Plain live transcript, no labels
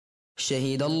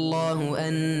شهد الله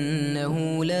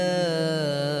أنه لا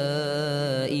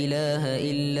إله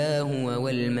إلا هو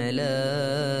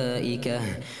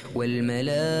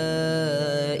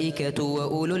والملائكة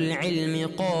وأولو العلم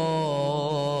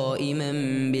قائما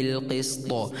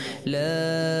بالقسط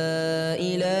لا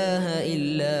إله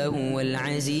إلا هو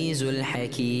العزيز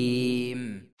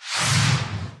الحكيم.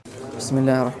 بسم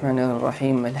الله الرحمن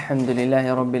الرحيم. الحمد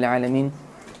لله رب العالمين،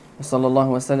 وصلى الله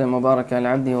وسلم وبارك على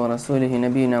عبده ورسوله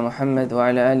نبينا محمد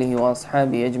وعلى آله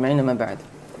وأصحابه أجمعين ما بعد.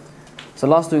 So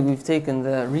last week we've taken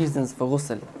the reasons for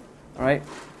ghusl, right?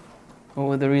 What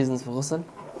were the reasons for ghusl?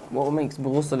 What makes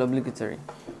ghusl obligatory?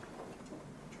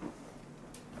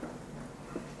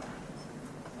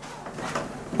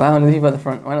 Why not the people at the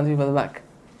front? Why not the people at the back?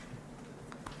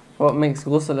 What makes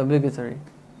ghusl obligatory?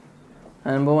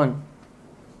 Number one.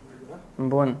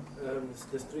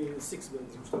 There's 6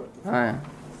 buildings مشتركة. Yeah.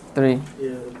 3.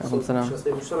 Yeah. عليكم السلام. شو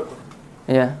اسمه مشتركة.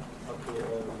 Yeah. Okay.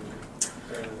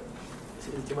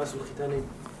 التماس الختانين.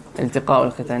 التقاء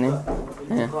الختانين.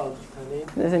 التقاء الختانين.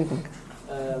 The same thing.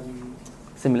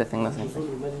 Similar thing, nothing. نزول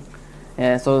المني.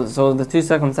 Yeah, so the two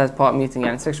circumcised part meeting,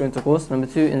 يعني sexual intercourse. Number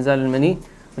 2, إنزال المني,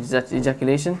 which is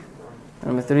ejaculation.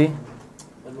 Number 3,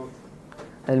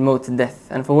 الموت. death.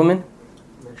 And for women,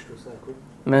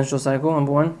 menstrual cycle.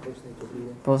 Number 1,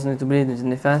 Posting posting to to bleeding. bleed, which is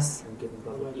nifas,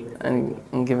 and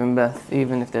giving birth,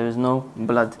 even if there is no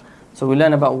blood. So we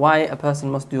learn about why a person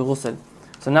must do ghusl.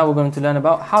 So now we're going to learn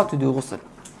about how to do ghusl.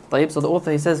 طيب, so the author,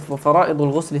 he says, فَفَرَائِضُ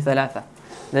الْغُسْلِ ثَلَاثَةً.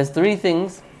 There's 3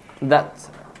 things that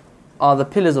are the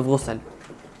pillars of ghusl.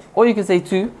 Or you can say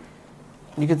 2.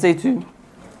 You could say 2.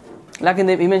 Like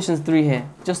he mentions 3 here,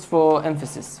 just for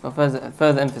emphasis, for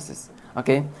further emphasis.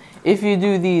 Okay? If you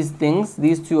do these things,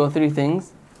 these 2 or 3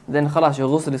 things, then khalas, your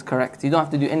ghusl is correct. You don't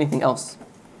have to do anything else.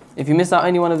 If you miss out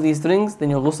any one of these things, then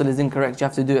your ghusl is incorrect. You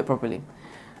have to do it properly.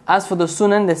 As for the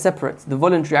sunan, they're separate. The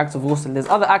voluntary acts of ghusl. There's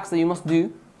other acts that you must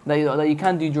do, that you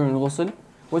can do during ghusl,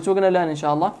 which we're going to learn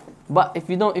inshallah. But if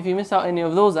you miss out any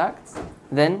of those acts,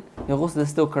 then your ghusl is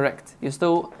still correct. You're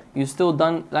still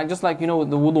done, just like the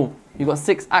wudu. You got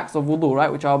 6 acts of wudu,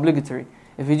 right, which are obligatory.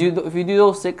 If you do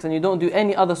those 6 and you don't do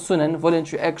any other sunan,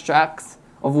 voluntary extra acts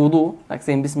of wudu, like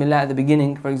saying Bismillah at the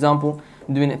beginning, for example,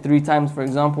 doing it 3 times, for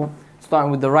example, starting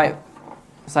with the right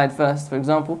side first, for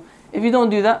example. If you don't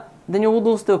do that, then your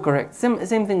wudu is still correct. Same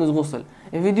thing as ghusl.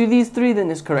 If you do these 3,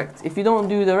 then it's correct. If you don't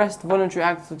do the rest voluntary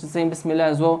acts, such as saying Bismillah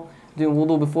as well, doing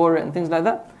wudu before it and things like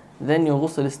that, then your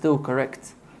ghusl is still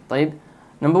correct. طيب.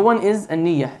 Number 1 is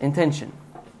an-niyyah, intention.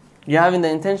 You're having the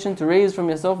intention to raise from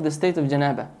yourself the state of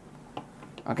janaba.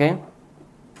 Okay?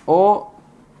 Or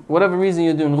whatever reason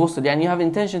you're doing ghusl, and you have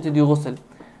intention to do ghusl.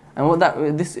 And what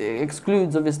this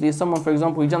excludes, obviously, is someone, for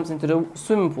example, he jumps into the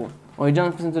swimming pool, or he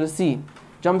jumps into the sea.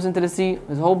 Jumps into the sea,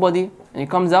 his whole body, and he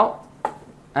comes out,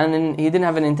 and then he didn't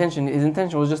have an intention. His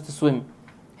intention was just to swim.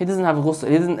 He doesn't have ghusl.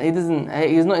 He's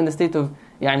not in the state of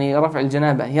raf'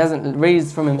 al-janaba. He hasn't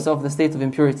raised from himself the state of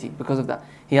impurity because of that.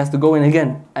 He has to go in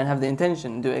again and have the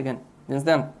intention and do it again. You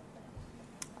understand?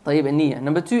 طيب, النية.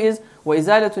 Number 2 is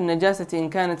وإزالة النجاسة إن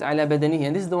كانت على بدنه.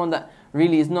 And this is the one that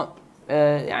really is not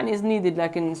is needed,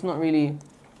 like it's not really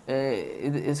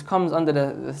it comes under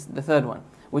the third one,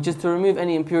 which is to remove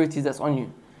any impurities that's on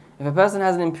you. If a person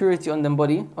has an impurity on their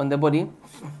body,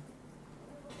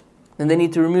 then they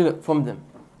need to remove it from them.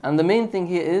 And the main thing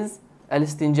here is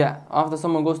al-istinja. After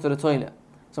someone goes to the toilet,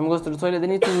 they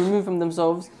need to remove from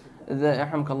themselves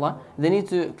they need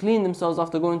to clean themselves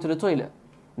after going to the toilet.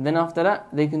 Then after that,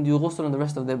 they can do ghusl on the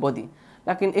rest of their body.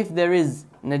 Like if there is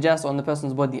najasa on the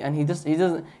person's body and he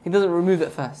doesn't remove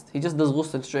it first, he just does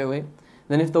ghusl straight away,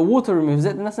 then if the water removes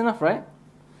it, then that's enough, right?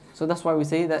 So that's why we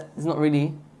say that it's not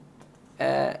really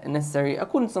necessary.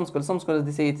 According to some scholars,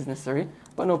 they say it is necessary,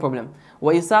 but no problem.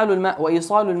 وَإِيصَالُ الْمَاءِ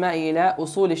إِلَىٰ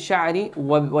أُصُولِ الشَّعْرِ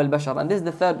وَالْبَشَرِ. And this is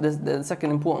the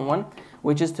second important one,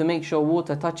 which is to make sure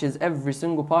water touches every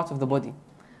single part of the body.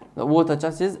 The water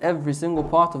touches every single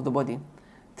part of the body.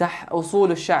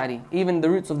 أصول الشعر, even the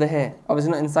roots of the hair.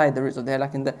 Obviously not inside the roots of the hair,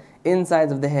 like in the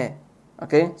insides of the hair.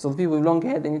 Okay, so the people with long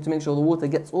hair, they need to make sure the water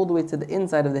gets all the way to the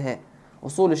inside of the hair.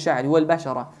 أصول الشعر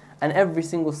والبشرة, and every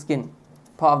single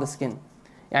part of the skin.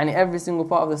 Every single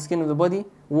part of the skin of the body,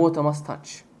 water must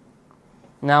touch.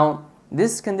 Now,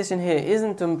 this condition here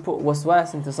isn't to put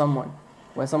waswas into someone,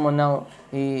 where someone now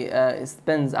he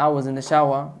spends hours in the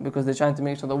shower because they're trying to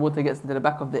make sure the water gets into the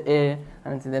back of the ear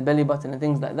and into their belly button and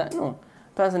things like that. No.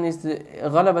 Person needs to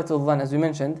غلبة الظن, as we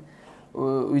mentioned.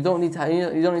 You don't need to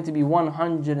be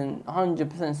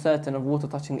 100% certain of water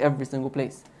touching every single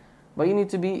place, but you need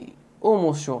to be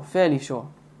almost sure, fairly sure,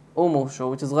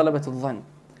 which is غلبة الظن.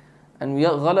 And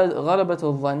غلبة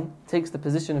الظن takes the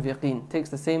position of yaqeen, takes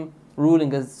the same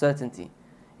ruling as certainty.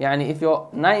 Yani if you're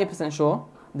 90% sure,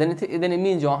 then it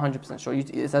means you're 100% sure.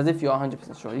 It's as if you're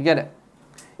 100% sure. You get it?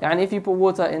 Yani if you put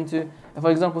water into, for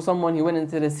example, someone, he went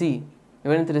into the sea.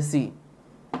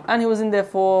 And he was in there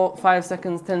for 5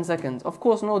 seconds, 10 seconds. Of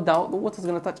course, no doubt, the water's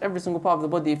going to touch every single part of the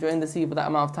body if you're in the sea for that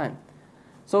amount of time.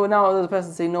 So now the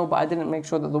person say, no, but I didn't make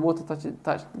sure that the water touched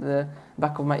the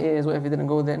back of my ears, or if it didn't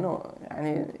go there. No,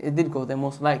 it did go there,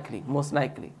 most likely.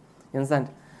 You understand?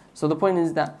 So the point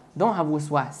is that don't have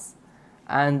wiswas.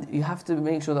 And you have to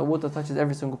make sure that water touches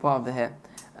every single part of the hair.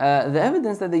 The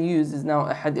evidence that they use is now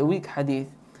a weak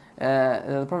hadith.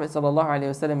 The Prophet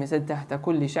ﷺ, he said, تحت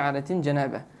كل شعرة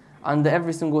جنابة. Under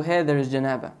every single hair there is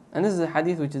janaba. And this is a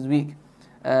hadith which is weak.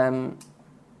 From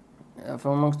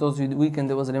amongst those who weakened,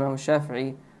 there was Imam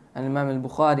al-Shafi'i, and Imam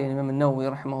al-Bukhari, and Imam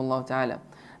al-Nawawi, rahimahullah ta'ala.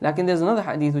 Lakin there's another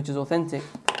hadith which is authentic.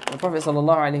 The Prophet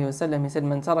ﷺ, he said,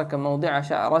 من ترك موضع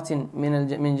شعرة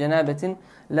من جنابة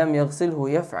لم يغسله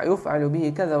يفعل به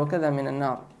كذا وكذا من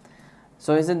النار.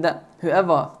 So he said that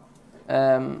whoever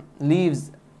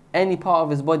leaves any part of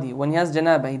his body, when he has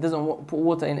janaba, he doesn't put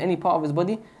water in any part of his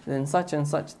body, then such and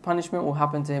such punishment will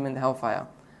happen to him in the hellfire.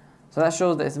 So that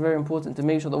shows that it's very important to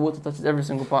make sure the water touches every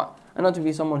single part, and not to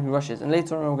be someone who rushes. And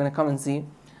later on we're going to come and see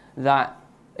that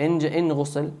in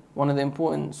ghusl, one of the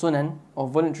important sunan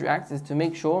of voluntary acts is to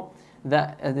make sure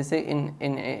that, as they say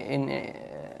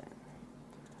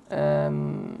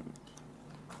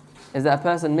is that a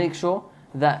person makes sure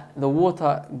that the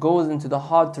water goes into the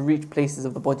hard to reach places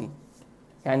of the body.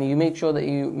 And you make sure that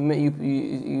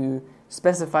you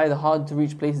specify the hard to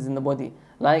reach places in the body,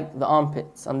 like the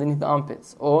armpits, underneath the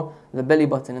armpits, or the belly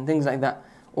button and things like that.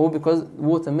 Or because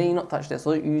water may not touch there,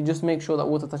 so you just make sure that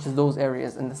water touches those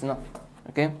areas, and that's enough.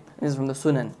 Okay? This is from the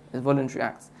sunan, it's voluntary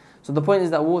acts. So the point is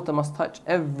that water must touch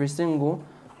every single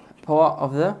part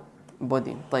of the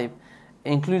body, طيب,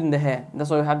 including the hair. That's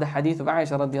why we have the hadith of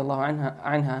Aisha radiallahu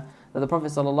anha, that the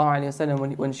Prophet sallallahu alaihi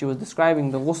wasallam, when she was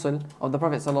describing the ghusl of the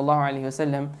Prophet sallallahu alaihi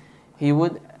wasallam, he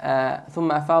would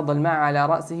ثم أفاض الماء على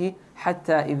رأسه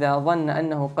حتى إذا ظن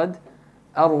أنه قد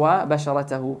أروى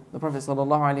بشرته. The Prophet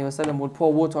sallallahu alaihi wasallam would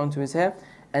pour water onto his hair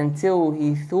until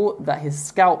he thought that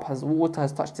his water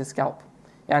has touched his scalp.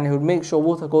 Yani he would make sure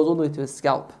water goes all the way to his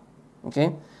scalp.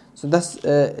 Okay, so that's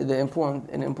the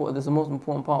most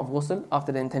important part of ghusl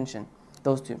after the intention.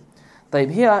 Those two.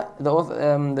 طيب, here the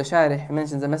Sharih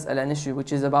mentions a mas'ala, an issue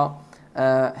which is about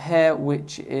hair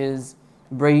which is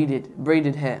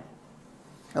braided hair.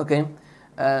 Okay,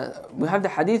 we have the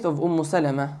hadith of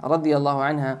Salama radiyallahu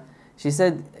anha. She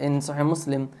said in Sahih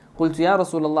Muslim, قلت يا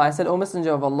رسول الله, I said, O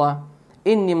Messenger of Allah,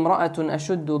 إني امرأة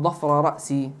أشد ضفر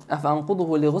رأسي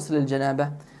أفأنقضه لغسل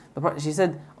الجنابة. She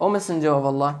said, O Messenger of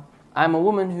Allah, I'm a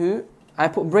woman who I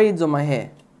put braids on my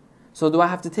hair. So do I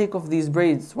have to take off these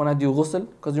braids when I do ghusl?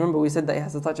 Because remember we said that it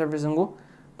has to touch every single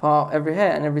part, every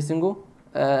hair and every single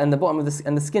and the bottom of the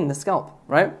skin, the scalp,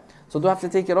 right? So do I have to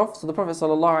take it off? So the Prophet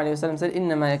ﷺ said,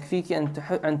 إنما يكفيك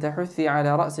أن تحثي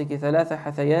على رأسك ثلاث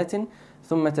حثيات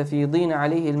ثم تفيضين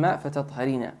عليه الماء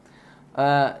فتطهرين.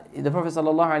 The Prophet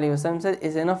ﷺ said,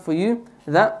 it's enough for you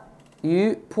that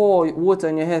you pour water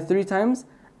in your hair 3 times,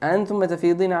 and ثم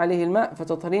تفيضين عليه الماء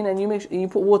فتطهرين, and you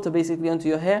put water basically onto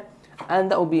your hair,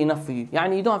 and that will be enough for you.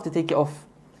 Yani you don't have to take it off.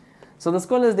 So the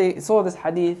scholars, they saw this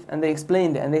hadith and they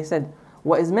explained it, and they said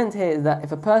what is meant here is that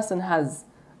if a person has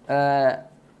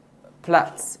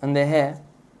plaits on their hair,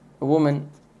 a woman,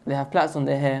 they have plaits on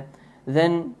their hair,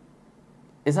 then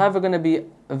it's either going to be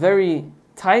very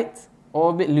tight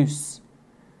or a bit loose.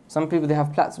 Some people, they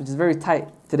have plaits which is very tight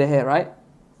to their hair, right?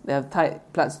 They have tight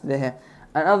plaits to their hair.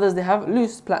 And others, they have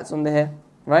loose plaits on their hair,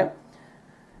 right?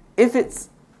 If it's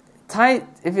tight,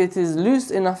 if it is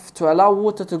loose enough to allow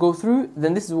water to go through,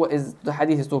 then this is what the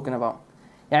hadith is talking about.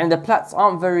 Yani the plaits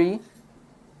aren't very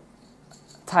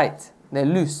tight, they're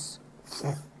loose.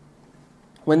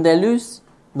 When they're loose,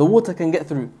 the water can get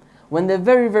through. When they're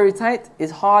very, very tight,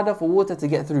 it's harder for water to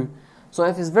get through. So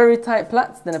if it's very tight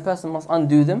plaits, then a person must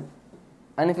undo them.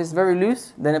 And if it's very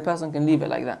loose, then a person can leave it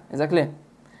like that. Is that clear?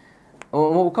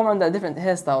 We'll come under different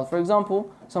hairstyles. For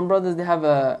example, some brothers, they have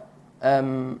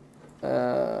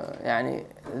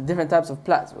different types of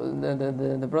plaits.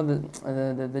 The brothers,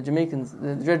 the Jamaicans,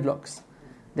 the dreadlocks,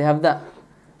 they have that.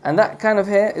 And that kind of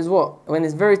hair is what? When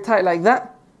it's very tight like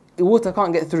that, water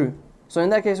can't get through. So in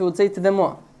that case, we would say to them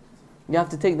what? You have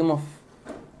to take them off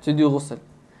to do ghusl.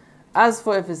 As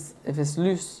for if it's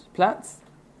loose plaits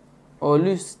or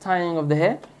loose tying of the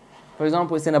hair, for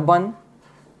example, it's in a bun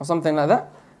or something like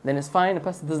that, then it's fine. The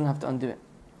person doesn't have to undo it.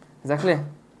 Is that clear?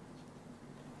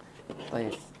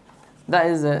 That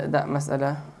is that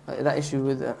mas'ala, that issue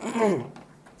with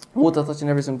water touching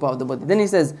every single part of the body. Then he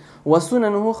says,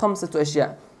 وَسُنَنُهُ خَمْسَةُ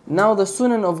أَشْيَاء. Now the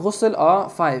sunan of ghusl are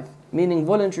 5, meaning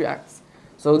voluntary acts.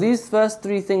 So these first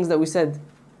 3 things that we said,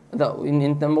 that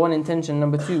in number 1, intention,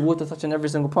 number 2, water touching every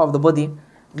single part of the body,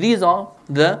 these are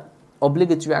the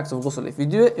obligatory acts of ghusl. If you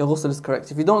do it, your ghusl is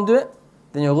correct. If you don't do it,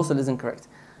 then your ghusl is incorrect.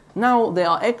 Now there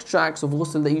are extra acts of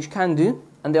ghusl that you can do,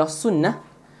 and they are sunnah.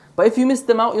 But if you miss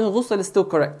them out, your ghusl is still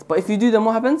correct. But if you do them,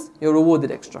 what happens? You're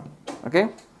rewarded extra. Okay?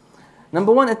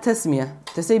 Number 1, at-tasmiyah.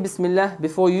 To say Bismillah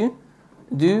before you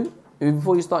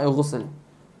start your ghusl.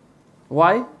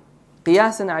 Why?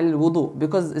 قياسا على الوضوء,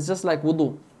 because it's just like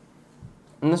wudu.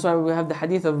 And that's why we have the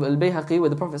hadith of Al-Bayhaqi where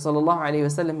the Prophet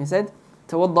ﷺ, he said,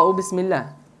 تَوَضَّأُوا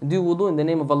Bismillah. Do wudu in the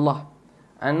name of Allah.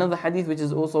 And another hadith which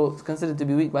is also considered to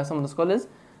be weak by some of the scholars,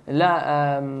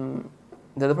 that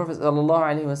the Prophet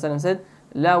ﷺ said,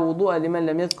 لا وضوء لمن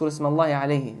لم يذكر اسم الله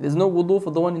عليه. There's no wudu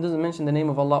for the one who doesn't mention the name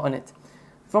of Allah on it.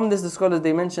 From this, the scholars,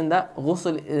 they mentioned that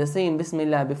ghusl, saying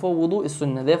Bismillah before wudu is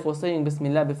sunnah. Therefore, saying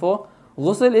Bismillah before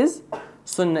ghusl is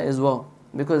sunnah as well,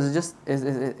 because it just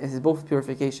is both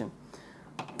purification.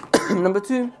 Number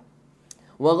 2,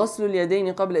 وَغَسْلُ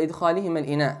الْيَدَيْنِ قَبْلَ إِدْخَالِهِمَا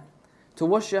الْإِنَاءِ. To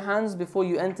wash your hands before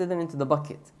you enter them into the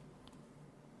bucket,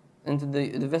 into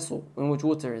the vessel in which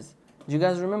water is. Do you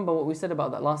guys remember what we said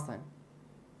about that last time?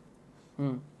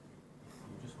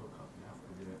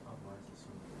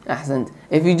 Ahsant.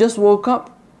 If you just woke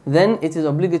up, then it is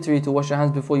obligatory to wash your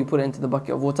hands before you put it into the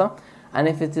bucket of water. And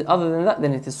if it is other than that,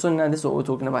 then it is sunnah. This is what we're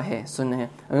talking about here, sunnah here.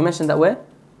 And we mentioned that where?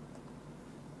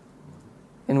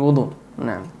 In wudu.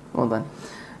 Naam. Well done.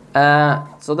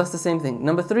 So that's the same thing.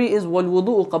 Number 3 is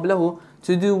وَالْوُضُوءُ قَبْلَهُ.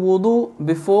 To do wudu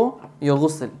before your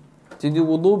ghusl. To do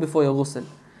wudu before your ghusl.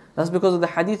 That's because of the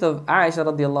hadith of Aisha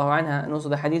radiallahu anha and also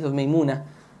the hadith of Maymunah,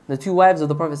 the 2 wives of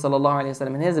the Prophet sallallahu alaihi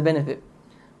wasallam. And here's a benefit.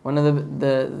 One of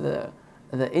the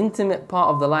intimate part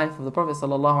of the life of the Prophet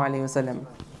sallallahu alaihi wasallam,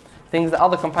 things that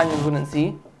other companions wouldn't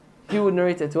see, he would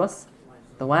narrate it to us,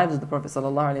 the wives of the Prophet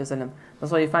sallallahu alaihi wasallam.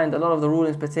 That's why you find a lot of the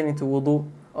rulings pertaining to wudu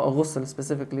or ghusl,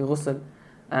 specifically ghusl,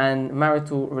 and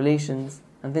marital relations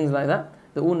and things like that,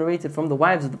 they're all narrated from the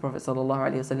wives of the Prophet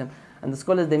sallallahu alaihi wasallam. And the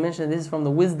scholars, they mention this is from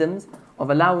the wisdoms of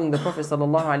allowing the Prophet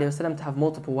sallallahu alaihi wasallam to have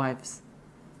multiple wives,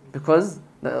 because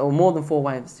or more than 4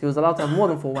 wives. He was allowed to have more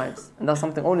than 4 wives, and that's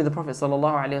something only the Prophet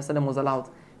sallallahu alaihi wasallam was allowed.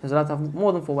 He was allowed to have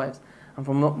more than 4 wives. And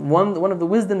from one of the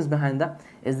wisdoms behind that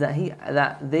is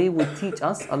that they would teach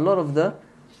us a lot of the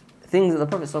things that the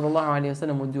Prophet sallallahu alaihi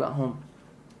wasallam would do at home.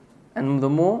 And the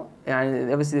more,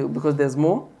 obviously because there's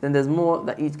more, then there's more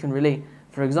that each can relate.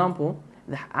 For example,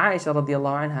 the Aisha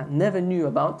radiallahu anha never knew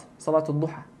about Salatul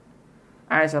Duha.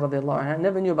 Aisha radiallahu anha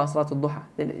never knew about Salatul Duha.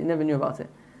 They never knew about it.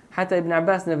 Hatta Ibn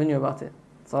Abbas never knew about it,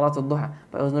 Salatul Duha.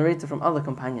 But it was narrated from other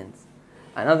companions.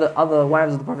 And other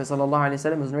wives of the Prophet sallallahu alaihi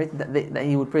wasallam was narrated that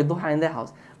he would pray Duha in their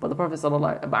house. But the Prophet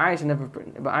sallallahu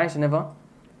but Aisha never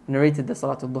narrated the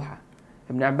Salatul Duha.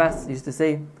 Ibn Abbas used to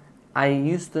say, I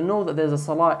used to know that there's a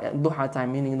Salah at Duha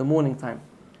time, meaning in the morning time,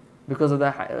 because of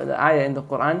the ayah in the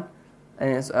Quran.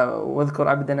 وَذْكُرْ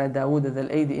عَبْدَنَا دَاوُودَ ذَا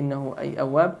الْأَيْدِ إِنَّهُ أَيْ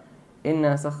أَوَّابٍ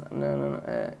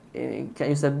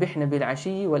كَيُسَبِّحْنَ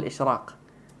بِالْعَشِيِّ وَالْإِشْرَاقِ.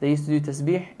 They used to do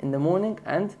tasbih in the morning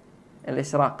and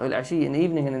al-ishraq, al-ashi in the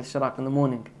evening and al-ishraq in the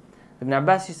morning. Ibn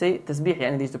Abbas used to say tasbih,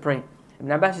 they used to pray.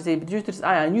 Ibn Abbas used to say, but due to this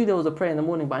ayah, I knew there was a prayer in the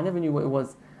morning, but I never knew what it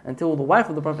was until the wife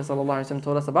of the Prophet ﷺ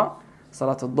told us about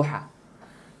Salatul Duha.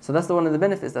 So that's one of the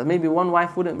benefits, that maybe one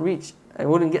wife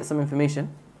wouldn't get some information,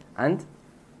 and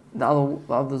the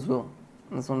others will.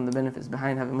 And that's one of the benefits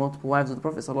behind having multiple wives of the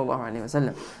Prophet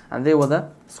ﷺ. And they were the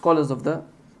scholars of the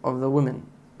women.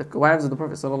 The wives of the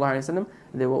Prophet ﷺ,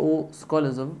 they were all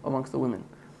scholars amongst the women.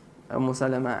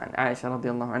 Salama and Aisha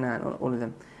radiallahu anha and all of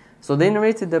them. So they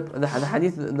narrated the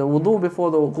hadith, the wudu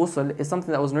before the ghusl is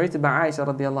something that was narrated by Aisha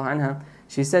radiallahu anha.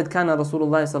 She said, كان رسول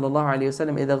الله صلى الله عليه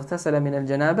وسلم إذا اغتسل من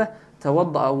الجنابة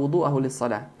توضأ وضوءه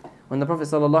للصلاة. When the Prophet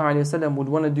sallallahu alaihi wasallam would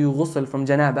want to do ghusl from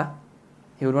janaba,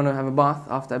 he would want to have a bath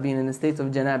after being in a state of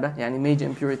janaba, yani major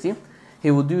impurity, he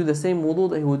would do the same wudu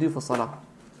that he would do for salah,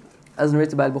 as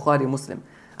narrated by Al-Bukhari Muslim.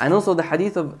 And also the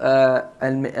hadith of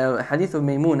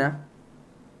Maymunah,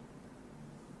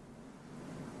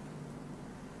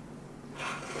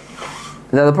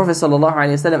 that the Prophet sallallahu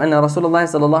alaihi wasallam, أن رسول الله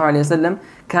صلى الله عليه وسلم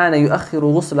كان يؤخر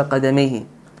غسل قدميه.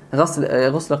 The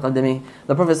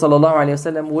Prophet sallallahu alaihi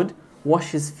wasallam would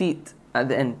wash his feet at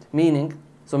the end. Meaning,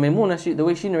 so Maymunah, the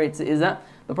way she narrates it is that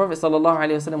the Prophet sallallahu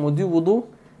alaihi wasallam would do wudu,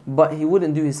 but he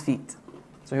wouldn't do his feet.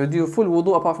 So he would do a full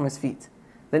wudu apart from his feet.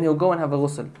 Then he'll go and have a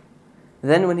ghusl.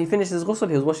 Then when he finishes ghusl,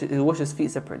 he'll wash his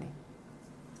feet separately.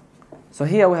 So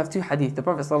here we have 2 hadith. The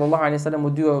Prophet sallallahu alaihi wasallam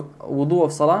would do a wudu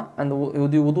of salah, and he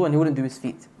would do wudu and he wouldn't do his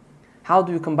feet. how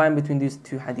do you combine between these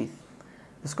two hadith?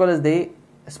 The scholars, they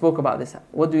spoke about this.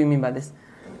 What do we mean by this?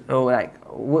 So like,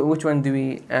 which one do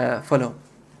we follow?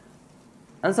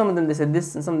 And some of them, they said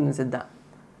this, and some of them, they said that.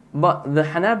 But the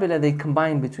Hanabila, they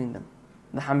combined between them.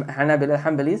 The Hanabila,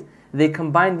 Hanbalis, they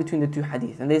combined between the two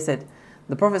hadith. And they said,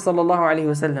 the Prophet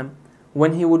ﷺ,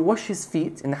 when he would wash his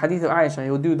feet, in the hadith of Aisha,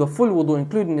 he would do the full wudu,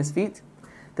 including his feet,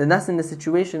 then that's in the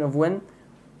situation of when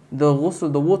the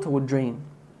ghusl, the water would drain.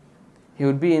 He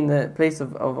would be in the place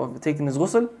of taking his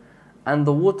ghusl, and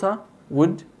the water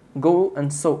would go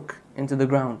and soak into the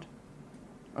ground.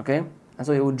 Okay? And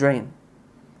so it would drain.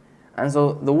 And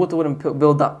so the water wouldn't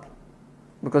build up.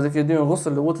 Because if you're doing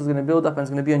ghusl, the water is going to build up and it's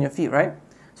going to be on your feet, right?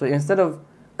 So instead of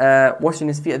washing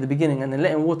his feet at the beginning and then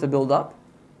letting water build up,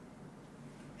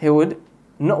 he would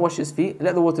not wash his feet,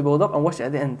 let the water build up and wash it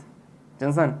at the end. Do you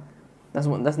understand? That's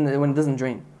when it doesn't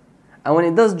drain. And when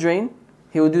it does drain,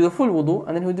 he would do the full wudu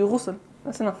and then he would do ghusl.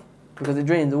 That's enough. Because it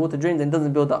drains, the water drains and it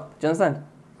doesn't build up. Do you understand?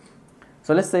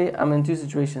 So let's say I'm in two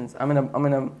situations. I'm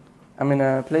in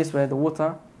a place where the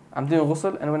water, I'm doing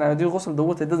ghusl, and when I do ghusl, the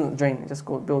water doesn't drain. It just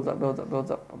builds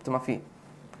up to my feet.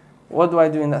 What do I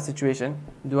do in that situation?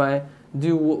 When I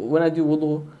do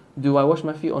wudu, do I wash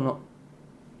my feet or not?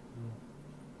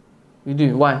 You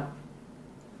do. Why?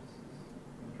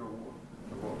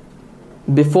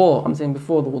 Before, I'm saying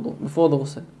before the wudu, before the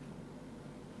ghusl.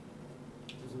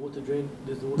 Does the water drain?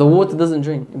 The water doesn't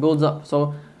drain, it builds up.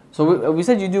 So we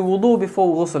said you do wudu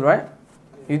before ghusl, right?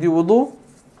 You do wudu,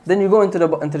 then you go into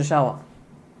the shower.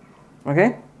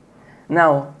 Okay?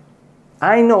 Now,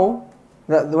 I know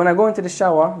that when I go into the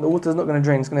shower, the water is not going to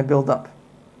drain, it's going to build up.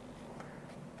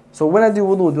 So when I do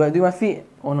wudu, do I do my feet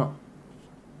or not?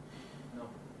 No.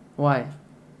 Why? I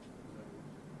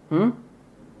see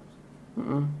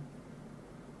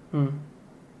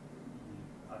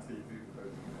you do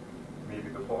because maybe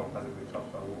the bottom hasn't been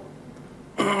touched by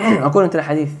water. According to the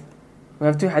hadith. We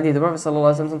have two hadith. The Prophet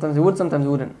ﷺ, sometimes he would, sometimes he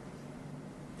wouldn't.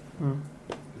 Is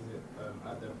it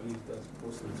at the belief that's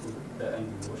also to the end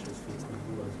of wash his feet when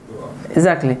he was built up?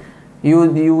 Exactly.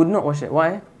 You would not wash it.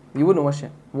 Why? You wouldn't wash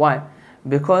it. Why?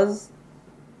 Because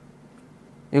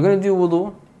you're going to do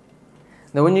wudu.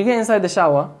 Then when you get inside the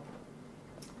shower,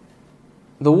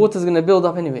 the water is going to build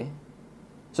up anyway.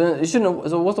 So you shouldn't.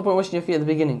 So what's the point of washing your feet at the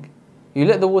beginning? You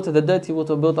let the water, the dirty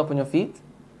water, build up on your feet.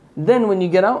 Then when you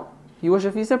get out, you wash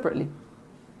your feet separately.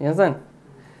 You understand?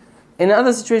 In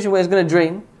another situation where it's going to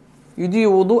drain, you do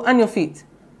your wudu and your feet.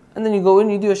 And then you go in,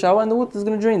 you do a shower, and the water is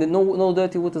going to drain. No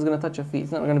dirty water is going to touch your feet.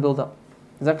 It's not going to build up.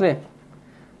 Is that clear?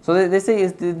 So they say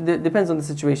it depends on the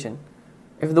situation.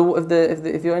 If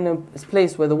you're in a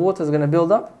place where the water is going to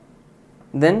build up,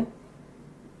 then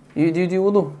you do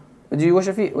wudu. Do you wash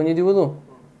your feet when you do wudu?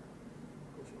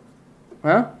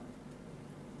 Huh?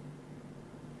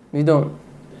 You don't.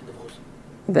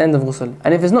 At the end of ghusl.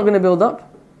 And if it's not going to build up,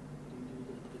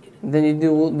 then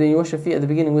you wash your feet at the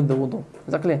beginning with the wudu.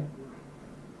 Is that clear?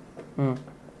 But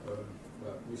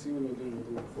we see when you're doing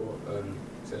wudu before,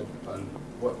 said,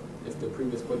 what if the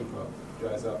previous body part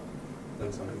dries up,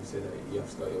 then sometimes you say that you have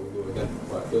to start your wudu again.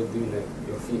 But if you're doing it,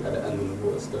 your feet at the end when the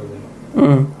water's still in,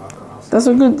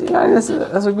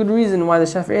 that's a good reason why the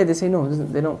Shafi'i, they say no,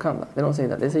 they don't count that. They don't say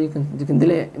that. They say you can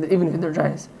delay it even if it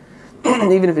dries.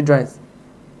 Even if it dries.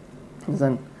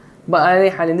 Understand? But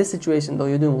in this situation though,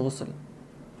 you're doing ghusl.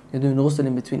 You're doing ghusl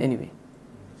in between anyway.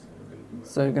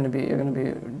 So you're going to be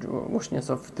washing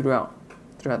yourself throughout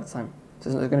the time. So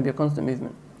there's going to be a constant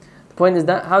movement. The point is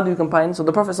that, how do you combine? So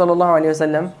the Prophet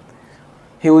ﷺ,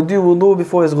 he would do wudu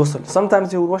before his ghusl.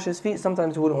 Sometimes he would wash his feet,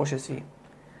 sometimes he wouldn't wash his feet.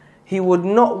 He would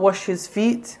not wash his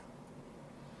feet,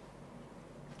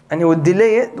 and he would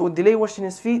delay washing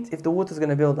his feet if the water is going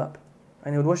to build up.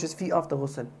 And he would wash his feet after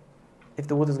ghusl, if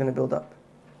the water is going to build up.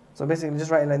 So basically, just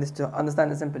write it like this to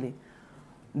understand it simply.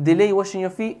 Delay washing your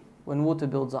feet when water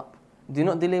builds up. Do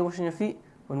not delay washing your feet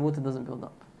when water doesn't build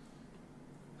up.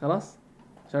 Khalas?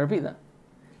 Shall I repeat that?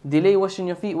 Delay washing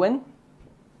your feet when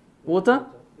water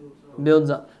builds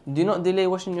up. Do not delay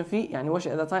washing your feet, yani wash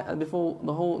it at the time before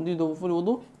do the full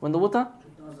wudu when the water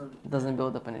doesn't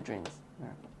build up and it drains.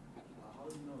 Yeah.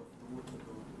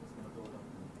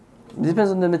 It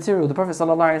depends on the material. The Prophet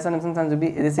ﷺ sometimes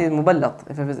they say muballat.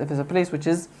 If it's a place which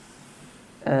is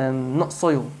not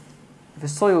soil. If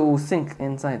it's soil, it will sink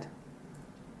inside.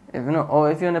 Or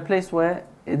if you're in a place where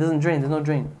it doesn't drain, there's no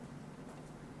drain.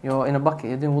 You're in a bucket,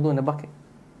 you're doing wudu in a bucket.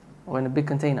 Or in a big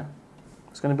container.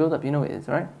 It's going to build up, you know it is,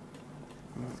 right?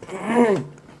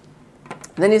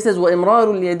 Then he says, وَإِمْرَارُ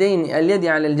الْيَدَيْنِ الْيَدِ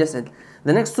عَلَى الْجَسَدِ.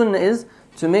 The next sunnah is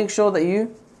to make sure that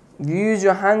you use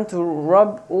your hand to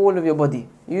rub all of your body.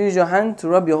 Use your hand to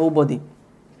rub your whole body.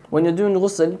 When you're doing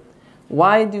ghusl,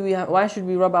 Why should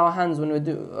we rub our hands when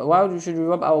should we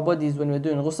rub our bodies when we're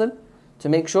doing ghusl? To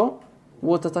make sure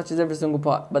water touches every single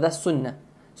part. But that's sunnah.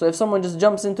 So if someone just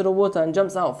jumps into the water and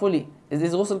jumps out fully, is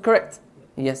this ghusl correct?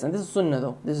 Yes, and this is sunnah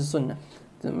though. This is sunnah.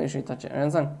 To make sure you touch it.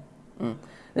 Understand?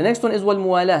 The next one is wal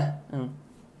muwalah. You know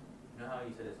how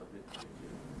you said it's obligatory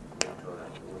to make sure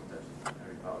that the water touches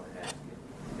every part of the hair skin?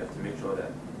 You have to make sure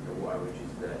that the water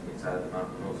reaches the inside of the mouth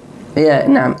and nose. Yeah,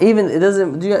 nah. Even it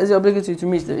doesn't. Is it obligatory to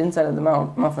reach the inside of the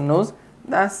mouth and nose?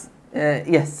 That's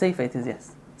yes. Safer it is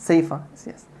yes. Safer is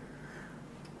yes.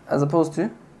 As opposed to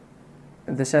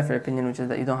the Shafi'i opinion, which is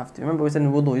that you don't have to. Remember we said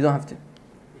in wudu you don't have to.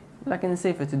 Like it's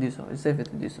safer to do so. It's safer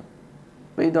to do so.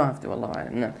 But you don't have to. Wallahu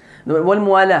a'lam. No. Wal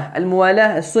muwalah. Al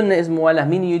muwalah. As sunnah is muwalah,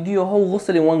 meaning you do your whole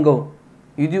ghusl in one go.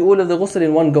 You do all of the ghusl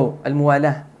in one go. Al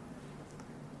muwalah.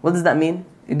 What does that mean?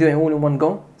 You do it all in one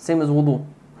go. Same as wudu.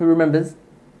 Who remembers?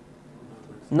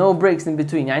 No breaks in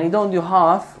between. Yani you don't do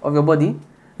half of your body,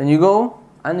 then you go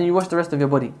and then you wash the rest of your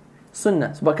body.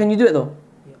 Sunnah. But can you do it though?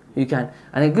 Yeah. You can.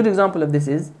 And a good example of this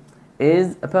is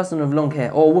a person with long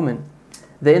hair or a woman.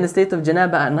 They're in a state of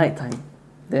janaba at night time.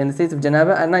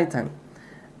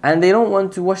 And they don't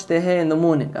want to wash their hair in the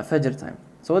morning at Fajr time.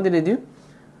 So what do?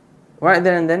 Right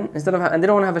there and then, and they don't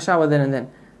want to have a shower there and then.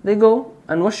 They go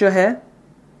and wash your hair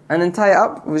and then tie it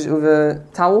up with a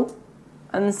towel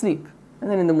and then sleep. And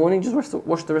then in the morning, just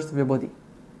wash the rest of your body.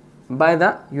 By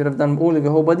that, you would have done all of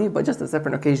your whole body, but just at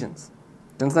separate occasions.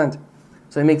 Do you understand?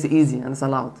 So it makes it easy and it's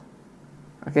allowed.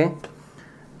 Okay?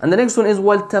 And the next one is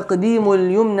وَالْتَقْدِيمُ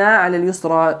الْيُمْنَى عَلَى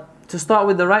الْيُسْرَى. To start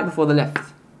with the right before the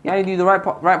left. Yeah, you do the right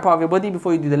part of your body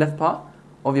before you do the left part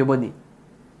of your body.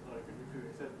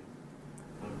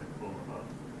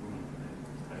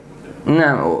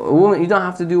 No, woman, you don't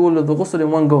have to do all of the ghusl in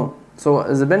one go. So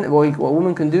as what a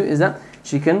woman can do is that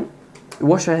she can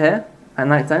wash her hair at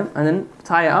night time and then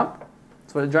tie it up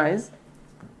so it dries,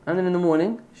 and then in the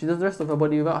morning she does the rest of her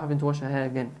body without having to wash her hair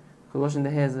again, because washing the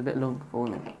hair is a bit long for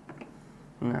women.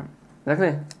 No. Is that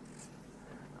clear?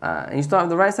 And you start with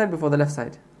the right side before the left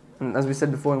side, and as we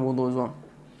said before in wudu as well.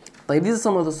 Like, these are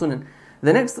some of the sunnah.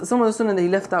 The next, some of the sunnah that he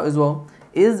left out as well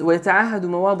is وَيَتَعَهَدُ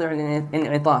مَوَاضِعَ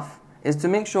الْإِنْعِطَافِ, is to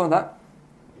make sure that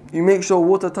you make sure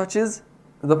water touches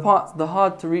the parts, the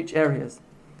hard to reach areas,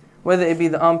 whether it be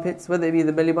the armpits, whether it be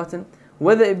the belly button,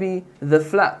 whether it be the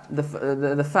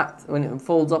fat when it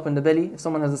folds up in the belly. If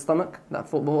someone has a stomach that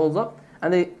folds up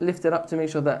and they lift it up to make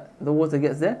sure that the water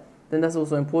gets there, then that's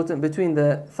also important. Between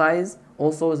the thighs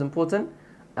also is important,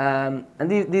 and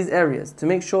these areas, to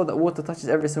make sure that water touches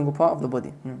every single part of the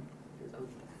body.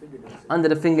 Under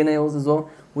the fingernails as well,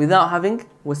 without having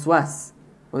waswas.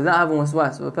 With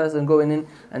a person going in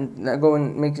and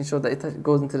making sure that it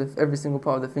goes into every single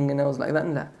part of the fingernails like that.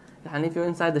 No. And if you're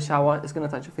inside the shower, it's going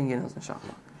to touch your fingernails, inshallah.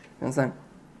 You understand?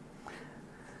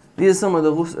 These are some of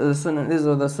the sunnah. These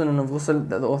are the sunnah of ghusl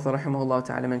that the author rahimahullah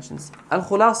ta'ala mentions.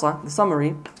 Al-khulasa, the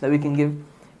summary that we can give,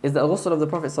 is that ghusl of the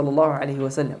Prophet sallallahu alaihi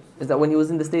wasallam is that when he was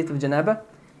in the state of janaba,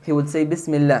 he would say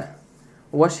Bismillah,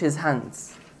 wash his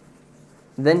hands,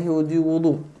 then he would do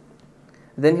wudu,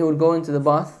 then he would go into the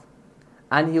bath,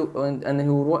 and he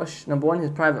would wash, number one,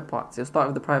 his private parts. He'll start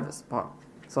with the private part,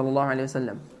 sallallahu alaihi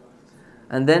wasallam.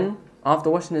 And then, after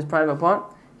washing his private part,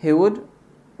 he would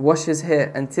wash his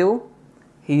hair until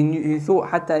he thought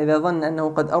حتى إذا ظن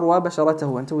أنه قد أروى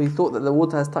بشرته, until he thought that the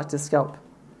water has touched his scalp.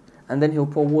 And then he'll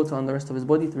pour water on the rest of his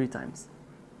body 3 times.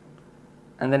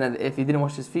 And then if he didn't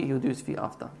wash his feet, he'll do his feet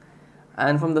after.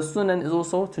 And from the sunnah is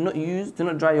also to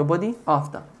not dry your body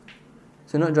after.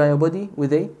 To not dry your body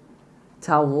with a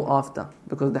towel after.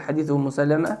 Because the hadith of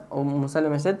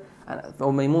Salama said,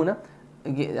 or Maymuna,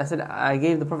 I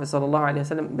gave the Prophet sallallahu alaihi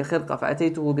wasallam بخرقة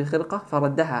فأتيته بخرقة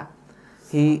فردها.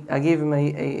 I gave him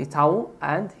a towel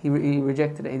and he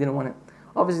rejected it. He didn't want it.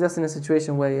 Obviously, that's in a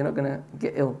situation where you're not going to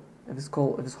get ill. If it's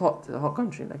cold, if it's hot, it's a hot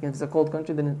country. Like if it's a cold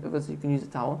country, then obviously you can use a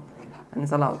towel, and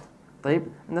it's allowed. طيب?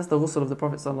 And that's the ghusl of the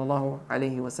Prophet sallallahu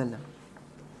alaihi wasallam,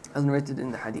 as narrated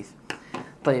in the hadith.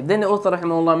 طيب. Then the author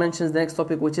rahimahullah mentions the next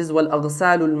topic, which is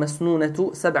وَالْأَغْسَالُ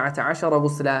الْمَسْنُونَةُ 17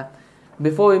 غُسْلًا.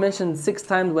 Before we mentioned 6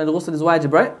 times when the ghusl is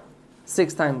wajib, right?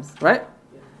 6 times, right?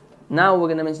 Now we're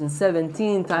going to mention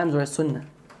 17 times where it's sunnah.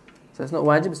 So it's not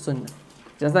wajib, it's sunnah. Do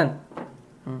you understand?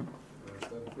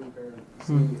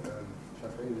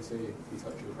 Shafi'i, they say you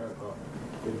touch your private part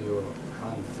with your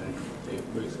hand, then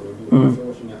it breaks your wudu. If you're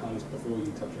washing your hands before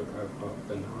you touch your private part,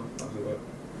 then how does it work?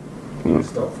 You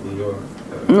start from your...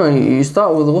 No, you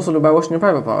start with the ghusl by washing your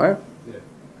private part, right? Yeah.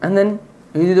 And then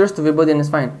you do the rest of your body and it's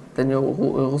fine. Then your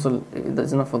ghusl,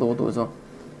 that's enough for the wudu as well.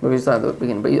 Because you start at the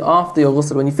beginning. But after your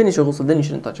ghusl, when you finish your ghusl, then you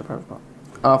shouldn't touch your private part.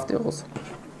 After your ghusl.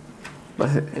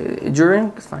 But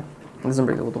during, it's fine. It doesn't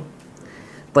break the wudu.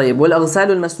 طيب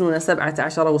والأغسال المسنونة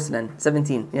 17 غسلا.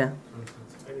 17. Yeah.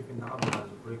 Anything that otherwise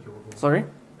will break your wudu. Sorry.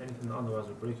 Anything that otherwise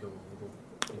will break your wudu.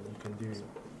 You can do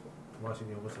washing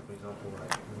your ghusl, for example,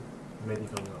 like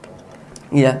medical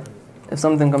or. Yeah. If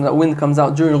something comes out, wind comes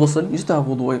out during ghusl, you still have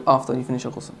wudu after you finish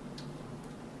your ghusl.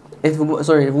 If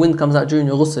wind comes out during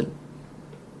your ghusl,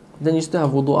 then you still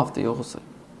have wudu after your ghusl.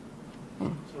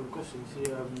 So the question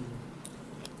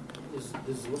is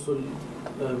this ghusl,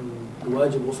 the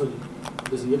wajib ghusl,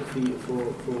 does it yakfi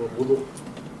for wudu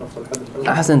after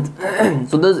al-hadath? Ahsant.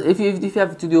 So if you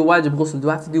have to do a wajib ghusl, do you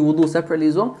have to do wudu separately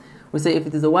as well? We say if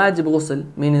it is a wajib ghusl,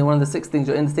 meaning one of the 6 things,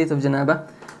 you're in the state of janaba,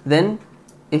 then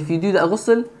if you do that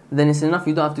ghusl, then it's enough,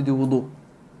 you don't have to do wudu.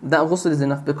 That ghusl is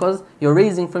enough because you're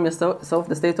raising from yourself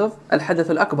the state of al-hadath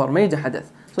al-akbar, major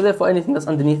hadath. So therefore anything that's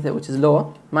underneath it, which is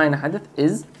lower, minor hadath,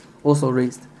 is also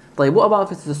raised. طيب, what about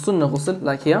if it's a sunnah ghusl,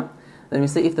 like here? Then we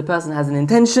say if the person has an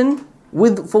intention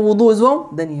for wudu as well,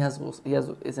 then he has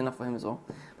it's enough for him as well.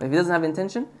 But if he doesn't have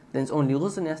intention, then it's only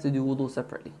ghusl and he has to do wudu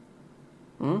separately.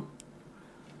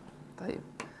 طيب.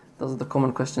 Those are the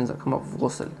common questions that come up with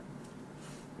ghusl.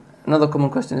 Another common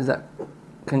question is that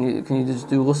can you just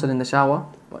do ghusl in the shower?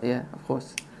 But yeah, of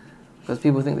course. Because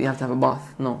people think that you have to have a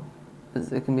bath. No.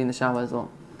 It can be in the shower as well.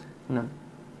 No.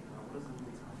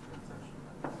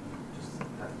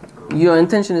 Your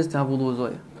intention is to have wudu as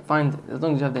well. Fine. As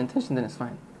long as you have the intention, then it's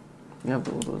fine. You have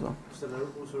the wudu as well. So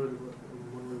also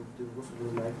when we do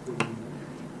ghusl, like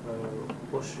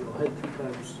wash your head 3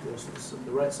 times,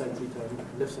 the right side 3 times,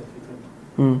 left side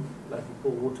 3 times. Like you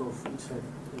pour water off each side.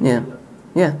 Yeah.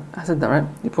 Yeah, I said that right.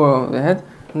 You pour over your head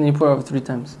and then you pour over 3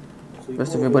 times. So you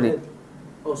Rest pour of your over body. head.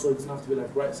 Oh, so it doesn't have to be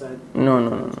like right side. No.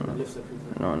 Left side 3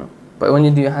 times. No. But when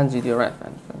you do your hands, you do your right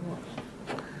hand.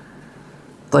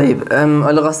 طيب,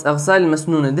 الأغسال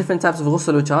المسنونة, different types of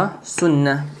ghusl which are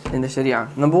sunnah in the Sharia.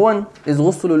 Number 1 is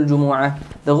ghusl al-Jumu'ah,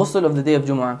 the ghusl of the day of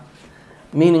Jumu'ah,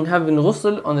 meaning having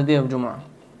ghusl on the day of Jumu'ah,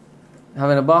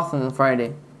 having a bath on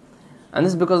Friday. And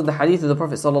this is because of the hadith of the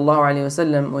Prophet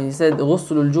ﷺ when he said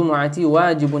غسل الجمعة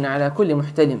واجب على كل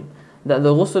محتلم, that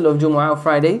the ghusl of Jumu'ah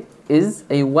Friday is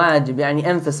a wajib, يعني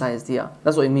emphasized here.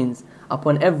 That's what it means,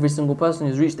 upon every single person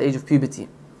who's reached the age of puberty.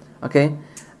 Okay.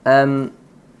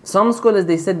 Some scholars,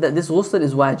 they said that this ghusl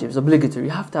is wajib, it's obligatory.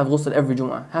 You have to have ghusl every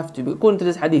Jumu'ah, have to, according to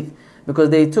this hadith, because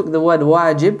they took the word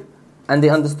wajib and they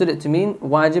understood it to mean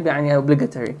wajib, يعني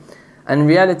obligatory. And in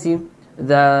reality,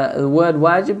 the word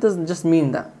wajib doesn't just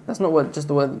mean that. That's not what just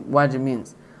the word wajib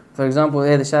means. For example,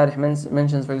 here the Sharih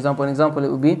mentions, for example, an example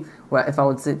it would be where if I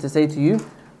would say to you,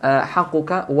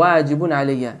 حقك واجب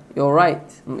علي, your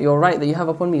right that you have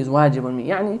upon me is wajib on me.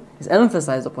 يعني it's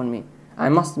emphasized upon me. I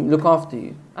must look after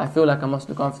you. I feel like I must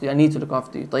look after you. I need to look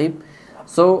after you. طيب.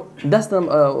 So that's the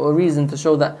reason to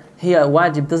show that here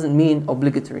wajib doesn't mean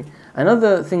obligatory.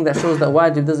 Another thing that shows that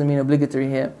wajib doesn't mean obligatory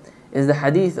here is the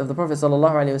hadith of the Prophet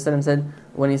ﷺ said,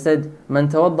 when he said, مَنْ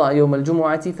تَوَضَّأَ يَوْمَ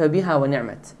الْجُمُعَةِ فَبِهَا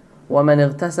وَنِعْمَتْ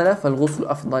وَمَنْ اغْتَسَلَ فَالْغُسْلُ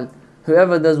أَفْضَلُ.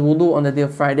 Whoever does wudu on the day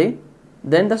of Friday,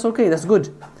 then that's okay, that's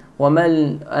good.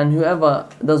 And whoever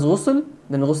does ghusl,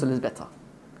 then ghusl is better.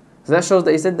 So that shows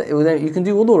that he said that you can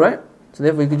do wudu, right? So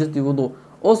therefore you can just do wudu.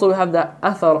 Also we have the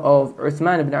athar of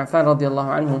Uthman ibn Affan radiallahu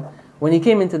anhu, when he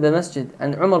came into the masjid,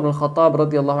 and Umar ibn Khattab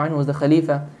radiallahu anhu was the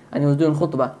Khalifa, and he was doing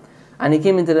khutbah, and he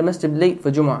came into the masjid late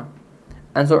for Jumu'ah.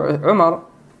 And so Umar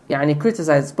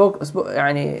criticized,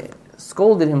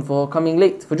 scolded him for coming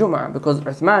late for Jumu'ah, because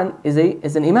Uthman is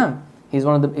an imam. He's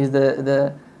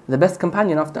the best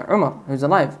companion after Umar, who's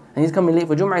alive, and he's coming late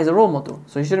for Jumu'ah. He's a role model,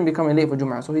 so he shouldn't be coming late for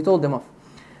Jumu'ah. So he told them off.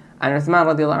 And Uthman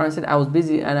radiallahu anhu said, I was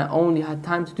busy and I only had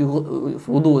time to do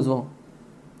wudu as well.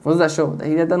 What does that show? That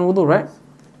he had done wudu, right?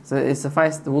 So it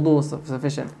sufficed, the wudu was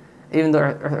sufficient. Even though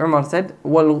Umar said,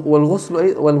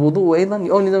 وَالْغُسْلُ وَالْوُضُوءُ أَيْضًا,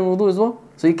 you only done wudu as well?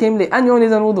 So he came late and you only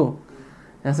done wudu.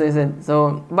 And so he said,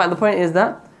 but the point is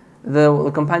that the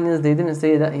companions, they didn't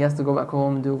say that he has to go back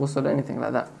home and do ghusl or anything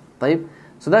like that. طيب?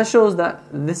 So that shows that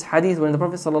this hadith, when the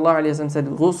Prophet ﷺ said,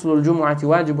 غُسْلُ الْجُمُعَةِ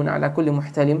وَاجِبٌ عَلَى كُلِّ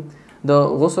مُحْتَلِمٍ, the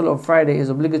ghusl of Friday is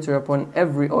obligatory upon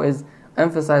or is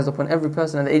emphasized upon every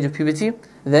person at the age of puberty,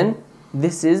 then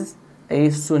this is a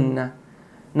sunnah.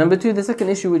 Number 2, the second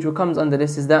issue which comes under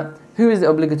this is that who is it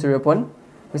obligatory upon?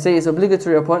 We say it's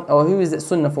obligatory upon, or who is it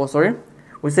sunnah for, sorry?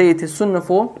 We say it is sunnah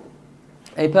for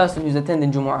a person who's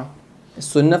attending Jumu'ah. It's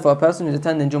sunnah for a person who's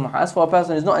attending Jumu'ah. As for a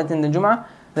person who's not attending Jumu'ah,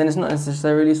 then it's not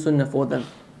necessarily sunnah for them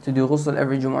to do ghusl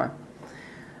every Jumu'ah.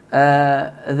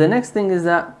 The next thing is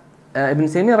that Ibn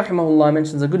Taymiyyah rahimahullah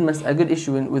mentions a good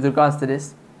issue with regards to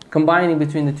this, combining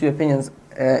between the two opinions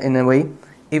in a way,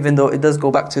 even though it does go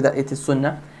back to that it is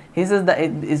sunnah. He says that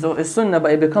it is sunnah,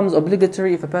 but it becomes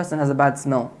obligatory if a person has a bad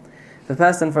smell. If a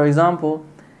person, for example,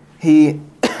 he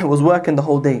was working the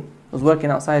whole day, was working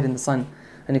outside in the sun,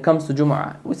 and he comes to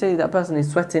Jumu'ah, we say that person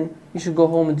is sweating, you should go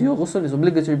home and do your ghusl. It's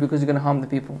obligatory because you're going to harm the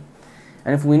people.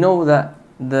 And if we know that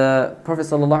the Prophet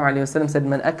ﷺ said,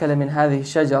 "Man akala min hadhihi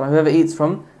shajara," whoever eats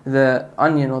from the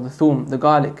onion or the thum, the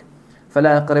garlic,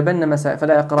 فَلَا يَقْرَبَنَّ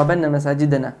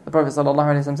مَسَاجِدَنَا. The Prophet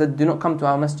ﷺ said, do not come to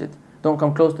our masjid, don't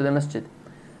come close to the masjid.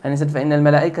 And he said, فَإِنَّ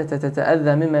الْمَلَائِكَةَ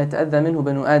تَتَأَذَّى مِمَّا يَتَأَذَّى مِنْهُ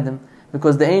بَنُو آدَمَ.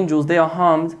 Because the angels, they are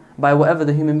harmed by whatever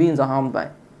the human beings are harmed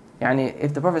by. Yani,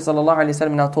 if the Prophet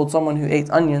ﷺ now told someone who ate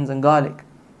onions and garlic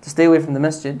to stay away from the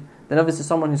masjid, then obviously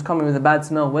someone who's coming with a bad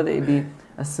smell, whether it be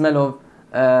a smell of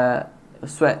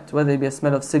sweat, whether it be a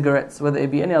smell of cigarettes, whether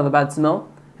it be any other bad smell,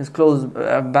 his clothes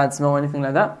have bad smell or anything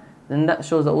like that, then that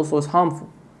shows that also is harmful.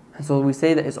 And so we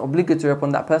say that it's obligatory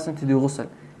upon that person to do ghusl,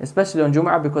 especially on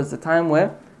Jumu'ah, because it's the time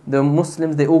where the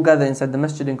Muslims, they all gather inside the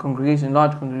masjid in congregation,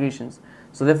 large congregations.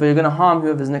 So therefore you're going to harm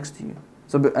whoever's next to you.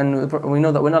 So, and we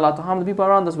know that we're not allowed to harm the people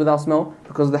around us without smell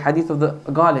because of the hadith of the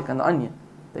garlic and the onion,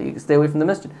 that you stay away from the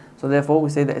masjid. So therefore we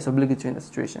say that it's obligatory in that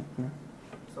situation. Yeah.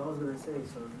 So I was going to say,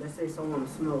 so let's say someone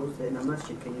smells in a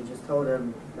masjid, can you just tell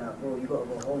them that, bro, you got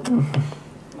to go home?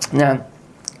 Yeah.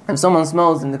 If someone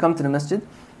smells and they come to the masjid,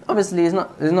 obviously it's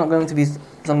not going to be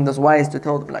something that's wise to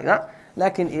tell them like that.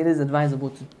 Lakin it is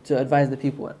advisable to advise the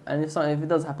people. And if it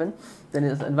does happen, then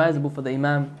it's advisable for the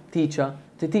imam, teacher,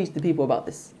 to teach the people about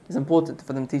this. It's important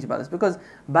for them to teach about this, because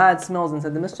bad smells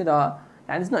inside the masjid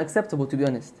and it's not acceptable, to be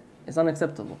honest. It's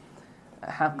unacceptable.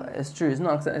 It's true, it's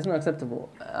not acceptable.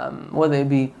 Whether it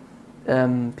be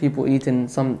people eating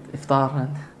some iftar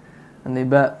and they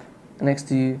burp next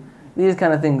to you, these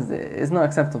kind of things, it's not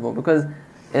acceptable because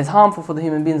it's harmful for the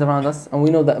human beings around us, and we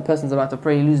know that a person's about to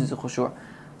pray, he loses the khushu'.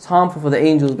 It's harmful for the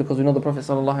angels because we know the Prophet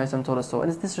ﷺ told us so,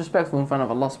 and it's disrespectful in front of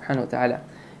Allah subhanahu wa ta'ala.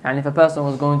 And if a person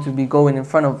was going to be going in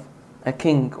front of a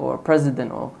king or a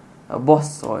president or a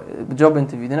boss or a job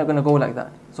interview, they're not going to go like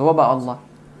that. So what about Allah?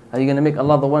 Are you going to make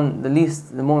Allah the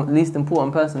least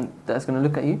important person that's going to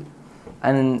look at you?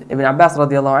 And Ibn Abbas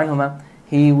radiallahu anhuma,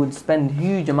 he would spend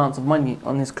huge amounts of money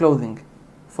on his clothing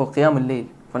for Qiyam al-Layl,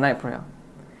 for night prayer.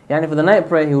 Yani for the night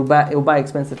prayer, he will buy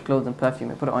expensive clothes and perfume,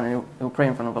 he put it on and he will pray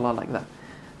in front of Allah like that.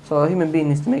 So a human being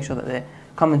needs to make sure that they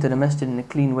come into the masjid in a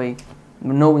clean way,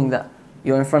 knowing that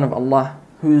you're in front of Allah,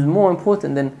 who is more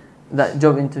important than that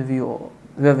job interview or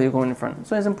whoever you're going in front of.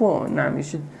 So it's important.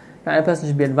 A person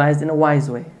should be advised in a wise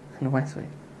way. No. So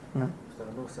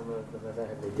I know some of the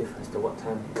madhahib, they differ as to what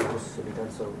time the ghusl should be done.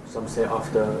 So some say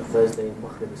after Thursday,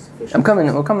 Maghrib is sufficient.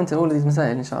 We'll come into all of these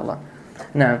masail, inshallah.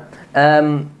 Now,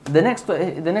 the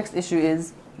next issue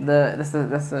is that's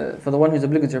for the one who's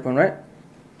obligatory upon, right?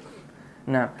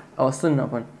 Now, or sunnah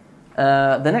upon.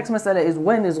 The next masala is,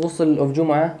 when is ghusl of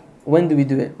Jumu'ah? When do we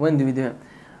do it?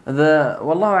 The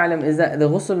Wallahu alam is that the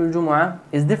ghusl of Jumu'ah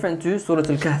is different to Surah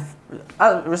Al-Kahf.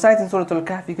 Reciting Surah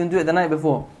Al-Kahf, you can do it the night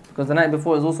before, because the night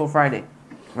before is also Friday,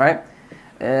 right?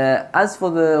 As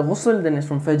for the ghusl, then it's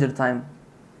from Fajr time.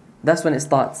 That's when it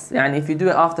starts. Yani if you do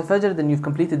it after Fajr, then you've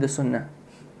completed the sunnah.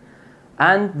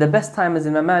 And the best time, as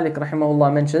Imam Malik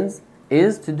rahimahullah mentions,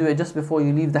 is to do it just before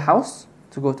you leave the house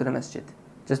to go to the masjid.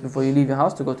 Just before you leave your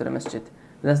house to go to the masjid.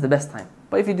 That's the best time.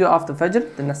 But if you do it after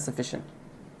Fajr, then that's sufficient.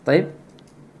 طيب?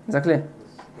 Is that clear?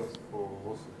 That's for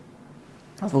ghusl.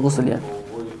 That's for ghusl, yeah.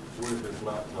 What if it's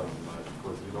night time?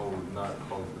 Because you know night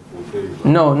comes before day. Right?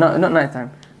 No, not night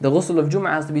time. The ghusl of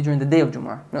Jumu'ah has to be during the day of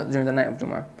Jumu'ah, not during the night of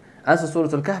Jumu'ah. As for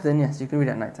Surah Al-Kahf, then yes, you can read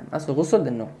it at night time. As for ghusl,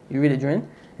 then no. You read it during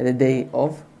the day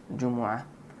of Jumu'ah.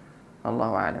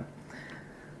 Allahu a'lam.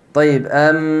 طيب,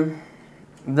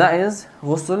 that is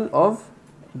ghusl of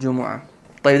Jumu'ah.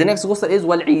 طيب, the next ghusl is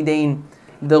wal-Eidain.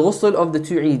 The ghusl of the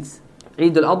two Eids.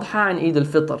 Eid al-Adha and Eid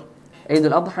al-Fitr. Eid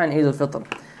al-Adha and Eid al-Fitr.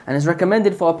 And it's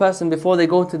recommended for a person before they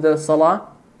go to the Salah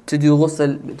to do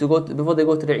ghusl, before they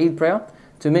go to the Eid prayer,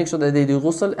 to make sure that they do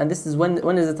ghusl. And this is when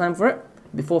is the time for it?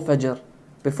 Before Fajr.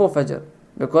 Before Fajr.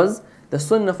 Because the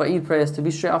sunnah for Eid prayer is to be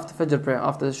straight after Fajr prayer,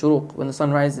 after the shuruq, when the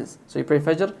sun rises. So you pray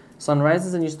Fajr, sun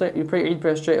rises, and you pray Eid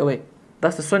prayer straight away.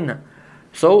 That's the sunnah.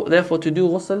 So therefore, to do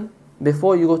ghusl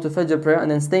before you go to Fajr prayer and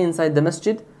then stay inside the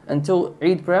masjid until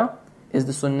Eid prayer is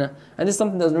the sunnah. And this is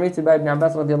something that was narrated by Ibn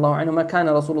Abbas radiallahu anhu. كان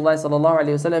رسول الله صلى الله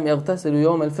عليه وسلم يغتسل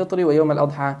يوم الفطر ويوم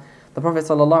الأضحى. The Prophet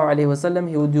صلى الله عليه وسلم,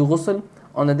 he would do ghusl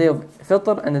on the day of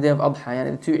Fitr and the day of Adha,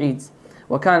 يعني the two Eids.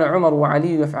 وكان عمر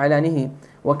وعلي يفعلانه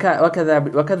وكذا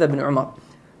ابن عمر.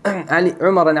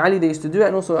 Umar and Ali, they used to do it,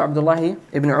 and also Abdullah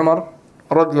ibn Umar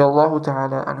radiallahu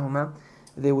ta'ala anhuma,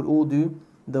 they would all do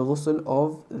the ghusl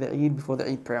of the Eid before the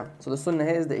Eid prayer. So the sunnah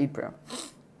here is the Eid prayer.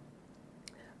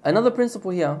 Another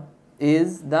principle here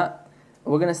is that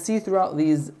we're going to see throughout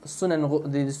these sunnah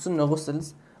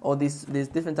ghusls, or these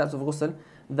different types of ghusl,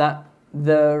 that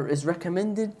there is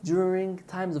recommended during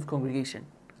times of congregation.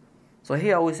 So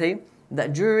here I always say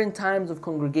that during times of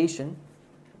congregation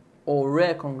or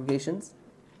rare congregations,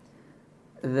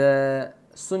 the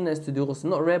sunnah is to do ghusl.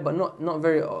 Not rare, but not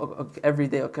very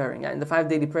everyday occurring. In the 5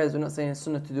 daily prayers, we're not saying it's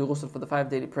sunnah to do ghusl for the 5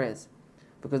 daily prayers,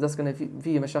 because that's going to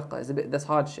be mashaqqa. That's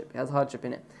hardship. It has hardship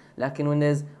in it. Like when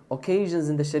there's occasions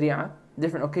in the Sharia,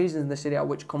 different occasions in the Sharia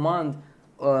which command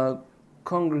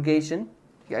congregation,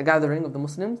 a gathering of the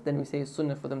Muslims, then we say it's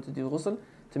sunnah for them to do ghusl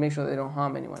to make sure they don't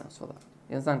harm anyone else for that.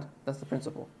 You understand? That's the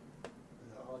principle. Is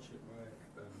that hardship why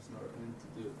it's not recommended to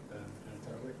do during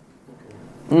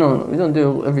Taraweeh? No, we don't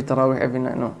do every Taraweeh every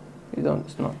night. No, we don't.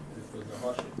 It's not. It's because of the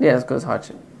hardship. Yeah, it's because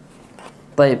hardship.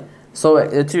 طيب.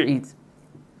 So to eat.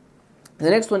 The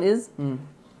next one is.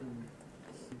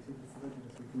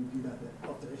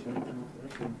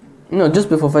 No, just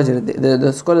before Fajr.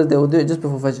 The scholars, they will do it just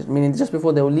before Fajr, meaning just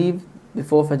before they will leave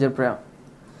before Fajr prayer.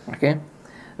 Okay.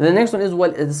 The next one is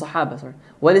the Sahaba. Sorry.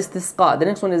 Wal istisqa. The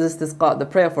next one is istisqa, the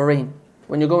prayer for rain.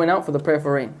 When you're going out for the prayer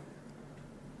for rain.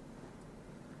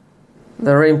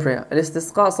 The rain prayer.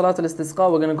 Al-istisqa, salat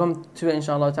al-istisqa, we're going to come to it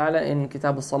inshallah ta'ala in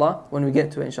Kitab al-Salah when we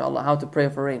get to it inshallah, how to pray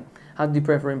for rain. How to do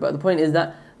prayer for rain. But the point is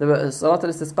that the salat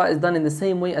al-istisqa is done in the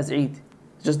same way as Eid.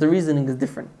 Just the reasoning is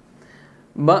different.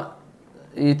 But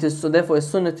it is, so therefore it's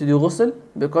sunnah to do ghusl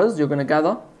because you're going to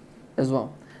gather as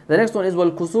well. The next one is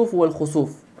wal-kusuf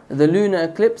wal-khusuf. The lunar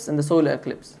eclipse and the solar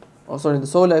eclipse. The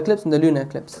solar eclipse and the lunar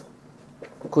eclipse.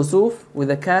 Kusuf with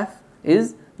a kaf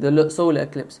is the solar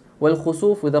eclipse.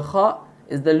 Wal-khusuf with a kha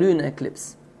is the lunar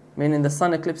eclipse, meaning the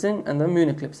sun eclipsing and the moon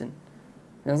eclipsing.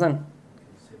 You understand?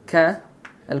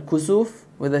 Al-kusuf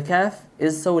with a kaf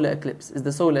is solar eclipse, is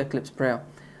the solar eclipse prayer.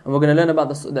 And we're going to learn about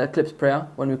the eclipse prayer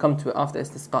when we come to it after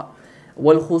istisqa.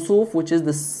 Wal-khusuf, which is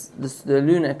the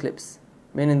lunar eclipse,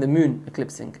 meaning the moon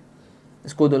eclipsing.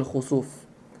 It's called al-khusuf.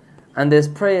 And there's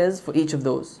prayers for each of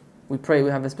those. We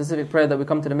have a specific prayer that we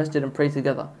come to the masjid and pray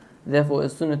together. Therefore,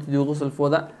 it's sunnah to do ghusl for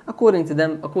that, according to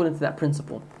that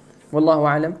principle. Wallahu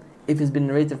a'lam, if it's been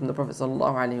narrated from the Prophet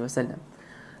sallallahu alaihi wasallam.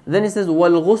 Then he says,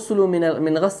 وَالْغُسْلُ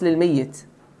مِنْ غَسْلِ الْمَيِّتِ.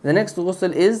 The next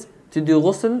ghusl is to do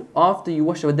ghusl after you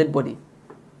wash a dead body.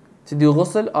 To do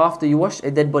ghusl after you wash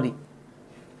a dead body.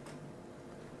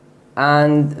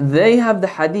 And they have the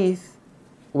hadith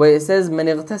where it says من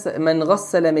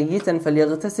غسل ميتا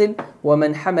فليغتسل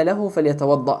ومن حمله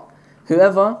فليتوضأ.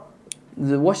 Whoever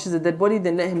washes a dead body,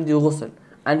 then let him do ghusl,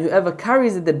 and whoever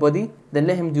carries a dead body, then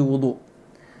let him do wudu.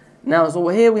 Now, so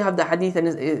here we have the hadith, and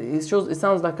it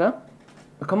sounds like a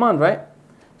command, right?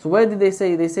 So where did they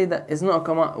say? They say that it's not a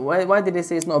command. Why did they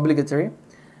say it's not obligatory?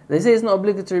 They say it's not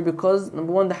obligatory because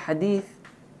number one, the hadith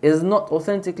is not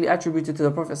authentically attributed to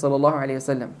the Prophet sallallahu alaihi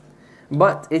wasallam.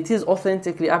 But it is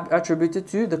authentically attributed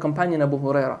to the companion Abu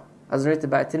Hurairah, as narrated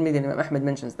by Tirmidhi, and Imam Ahmad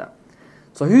mentions that.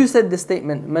 So who said this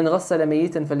statement? مَنْ غَسَّلَ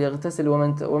مَيِّتًا فَلْيَغْتَسِلْ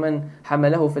وَمَنْ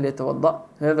حَمَلَهُ فَلْيَتَوَضَّأ.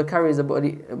 Whoever carries a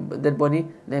dead body,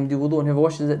 let him do wudu, and whoever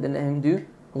washes it, then let him do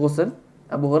ghusl.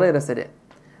 Abu Hurairah said it.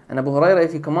 And Abu Hurairah,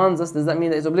 if he commands us, does that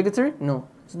mean that it's obligatory? No.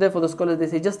 So therefore the scholars, they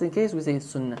say just in case, we say it's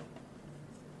sunnah.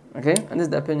 Okay? And this is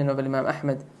the opinion of Imam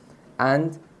Ahmad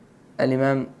and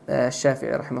Imam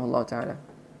Shafi'i rahimahullah ta'ala.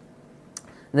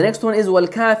 The next one is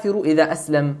وَالْكَافِرُ إِذَا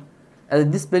أَسْلَمَ. A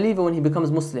disbeliever when he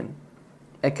becomes Muslim.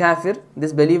 A kafir,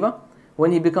 disbeliever,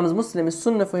 when he becomes Muslim, it's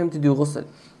sunnah for him to do ghusl.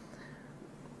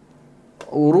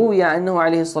 وروي أنه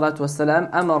عليه الصلاة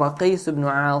والسلام أمر قيس بن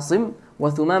عاصم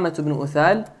وثمامة بن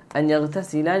أثال أن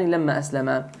يغتسلان لما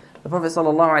أسلما. The Prophet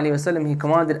sallallahu alaihi wasallam, he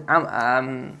commanded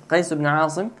Qais ibn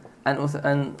Asim and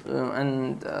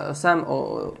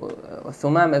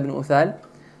Thumama ibn Uthal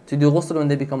to do ghusl when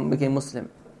they became Muslim.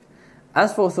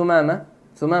 As for Thumama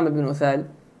ibn Uthal,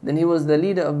 then he was the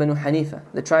leader of Banu Hanifa,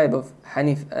 the tribe of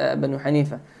Banu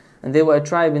Hanifa, and they were a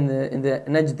tribe in the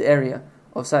Najd area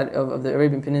of the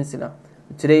Arabian Peninsula,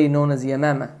 today known as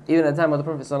Yamama. Even at the time of the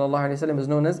Prophet sallallahu alaihi wasallam, was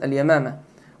known as Al-Yamama,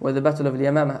 where the Battle of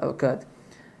Al-Yamama occurred.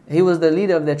 He was the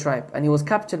leader of their tribe, and he was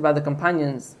captured by the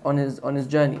companions on his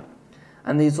journey,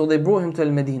 and so they brought him to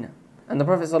Al-Medina, and the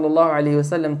Prophet sallallahu alaihi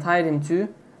wasallam tied him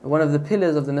to one of the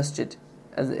pillars of the masjid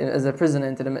as a prisoner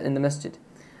in the masjid.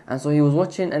 And so he was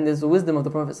watching, and there's the wisdom of the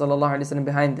Prophet ﷺ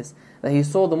behind this, that he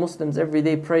saw the Muslims every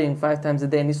day praying 5 times a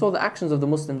day, and he saw the actions of the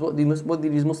Muslims, what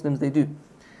did these Muslims they do.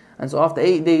 And so after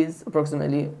 8 days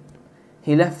approximately,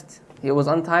 he left, he was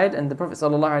untied, and the Prophet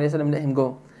ﷺ let him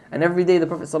go. And every day the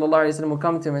Prophet ﷺ would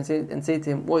come to him and say to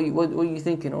him, what are you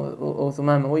thinking, O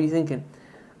Thumama, what are you thinking?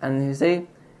 And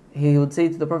he would say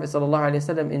to the Prophet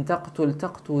ﷺ, in taqtul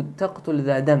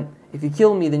dha dam. If you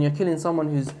kill me, then you're killing someone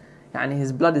who's,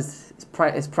 his blood is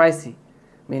pricey.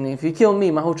 Meaning, if you kill me,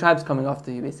 my whole tribe's coming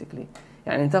after you, basically.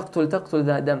 يعني تقتل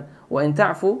ذا دم وإن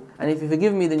تعفو, and if you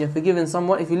forgive me then you're forgiving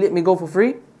someone. If you let me go for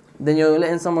free then you're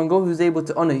letting someone go who's able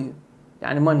to honor you,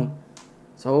 يعني money.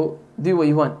 So do what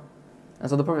you want. And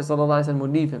so the Prophet ﷺ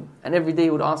would leave him, and every day he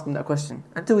would ask him that question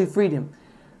until he freed him.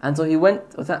 And so he went,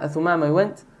 Thumama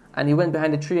went, and he went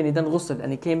behind a tree and he done ghusl,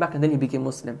 and he came back and then he became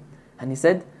Muslim. And he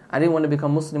said, I didn't want to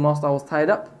become Muslim whilst I was tied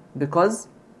up because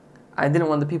I didn't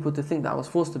want the people to think that I was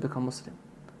forced to become Muslim.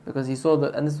 Because he saw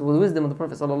that, and this was the wisdom of the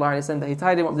Prophet ﷺ, that he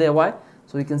tied him up there. Why?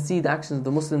 So he can see the actions of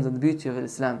the Muslims and the beauty of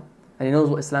Islam, and he knows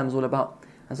what Islam is all about.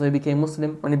 And so he became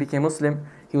Muslim. When he became Muslim,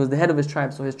 he was the head of his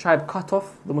tribe. So his tribe cut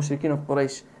off the mushrikeen of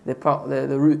Quraysh, the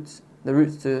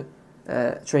roots to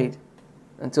trade,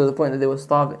 until the point that they were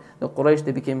starving. The Quraysh,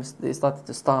 they started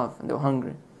to starve and they were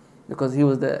hungry, because he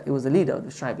was the leader of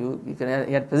the tribe.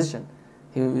 He had position.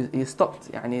 He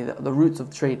stopped the roots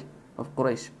of trade of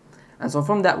Quraysh. And so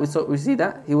from that we see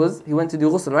that he went to do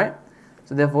ghusl, right?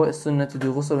 So therefore it's sunnah to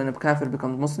do ghusl when a kafir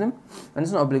becomes Muslim, and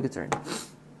it's not obligatory.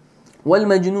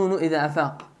 وَالْمَجْنُونُ إِذَا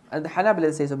أَفَاقَ. The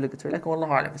Hanabila say it's obligatory, لكن والله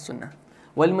أعلم السنة.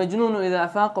 وَالْمَجْنُونُ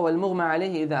إِذَا أَفَاقَ وَالْمُغْمَى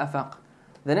عَلَيْهِ إِذَا أَفَاقَ.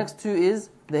 The next two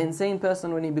is the insane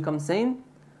person when he becomes sane,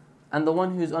 and the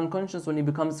one who is unconscious when he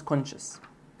becomes conscious.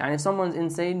 And if someone's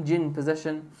insane, jinn,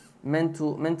 possession,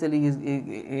 mentally his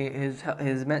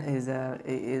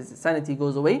sanity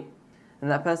goes away, and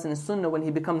that person is sunnah when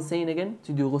he becomes sane again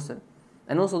to do ghusl.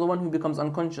 And also the one who becomes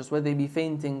unconscious, whether it be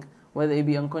fainting, whether it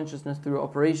be unconsciousness through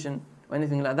operation or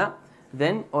anything like that,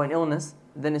 then, or an illness,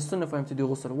 then it's sunnah for him to do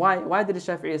ghusl. Why did the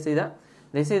Shafi'iyya say that?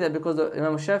 They say that because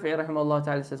Imam Shafi'i rahimahullah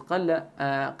ta'ala says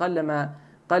قَلَّمَا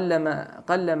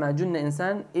جُنَّ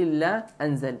إِنسان إِلَّا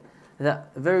أَنزَلْ.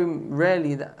 That very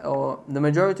rarely, or the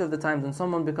majority of the times when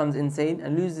someone becomes insane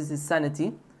and loses his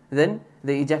sanity, then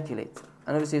they ejaculate.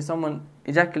 And obviously if someone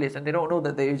ejaculates and they don't know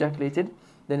that they ejaculated,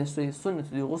 then it's sunnah to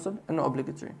do ghusl and not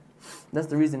obligatory. That's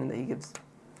the reasoning that he gives.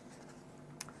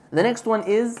 The next one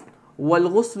is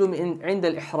وَالْغُسْلُ عِنْدَ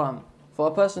الْإِحْرَامِ. For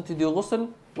a person to do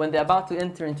ghusl when they're about to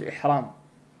enter into ihram.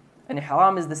 And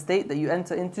ihram is the state that you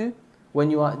enter into when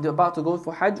you are about to go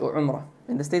for Hajj or Umrah.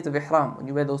 In the state of ihram, when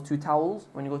you wear those two towels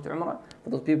when you go to Umrah. For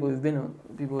those people who've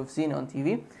seen it on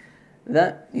TV,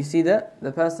 that you see that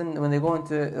the person when they're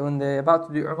about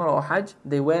to do Umrah or Hajj,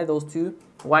 they wear those two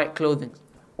white clothing,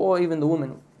 or even the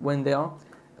women when they are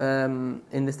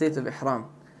in the state of ihram.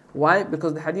 Why?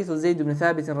 Because the hadith of Zayd ibn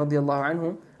Thabit radiyallahu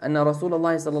anhu, أن رسول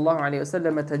الله صلى الله عليه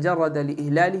وسلم تجرد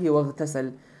لإهلاله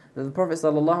واغتسل. The Prophet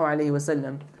صلى الله عليه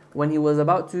وسلم, when he was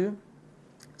about to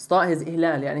start his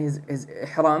ihlal, his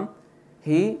ihram,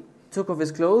 he took off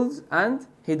his clothes and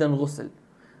he done ghusl.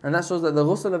 And that shows that the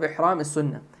ghusl of ihram is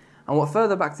sunnah. And what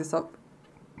further backs this up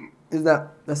is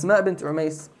that Asma bint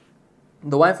Umays,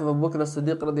 the wife of Abu Bakr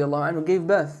as-Siddiq radiyallahu anhu, gave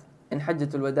birth in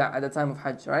Hajjatul Wada' at the time of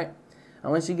Hajj, right?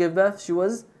 And when she gave birth, she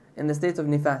was in the state of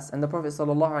nifas, and the Prophet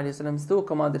ﷺ still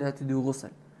commanded her to do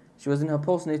ghusl. She was in her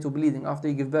postnatal bleeding. After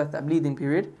you give birth, that bleeding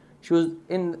period, she was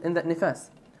in that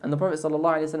nifas, and the Prophet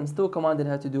ﷺ still commanded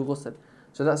her to do ghusl.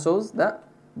 So that shows that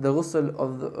the ghusl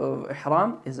of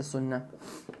ihram is a sunnah.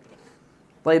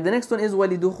 طيب, the next one is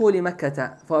وَلِدُخُولِ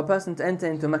مَكَّةَ. For a person to enter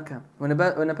into Mecca. When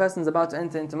a person is about to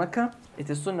enter into Mecca, it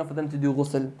is sunnah for them to do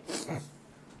ghusl.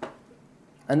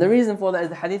 And the reason for that is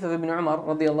the hadith of Ibn Umar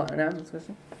radiyallahu anhu. Next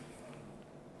question.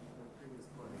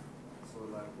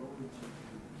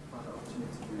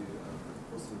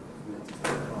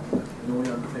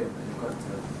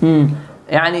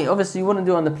 Obviously you wouldn't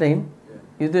do it on the plane.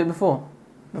 You do it before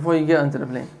you get onto the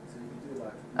plane.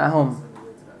 At home.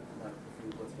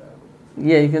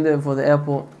 Yeah, you can do it before the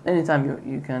airport. Anytime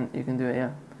you can do it.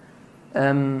 Yeah.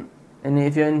 And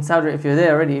if you're in Saudi, if you're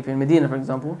there already, if you're in Medina, for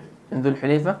example, in Dhul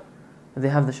Hulayfa, they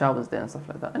have the showers there and stuff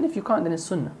like that. And if you can't, then it's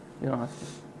sunnah. You don't have to.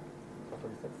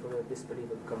 For a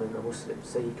disbeliever becoming a Muslim,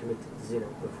 say he committed zina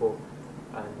before,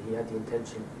 and he had the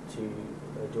intention to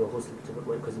do a ghusl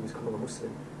because he was becoming a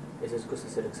Muslim, is his ghusl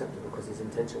still acceptable because his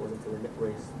intention wasn't to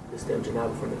raise the state of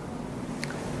janaba from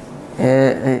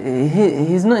it?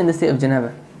 He's not in the state of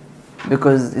janaba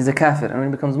because he's a kafir, and when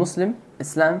he becomes Muslim,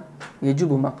 Islam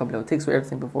yajubu ma qablahu, takes away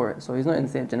everything before it. So he's not in the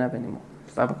state of janaba anymore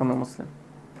by becoming a Muslim.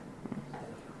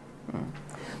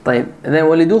 طيب, then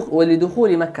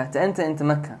وَلِدُخُولِ Mecca, to enter into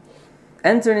Mecca.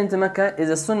 Entering into Mecca is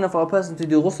a sunnah for a person to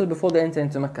do ghusl before they enter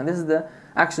into Mecca. And this is the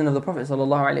action of the Prophet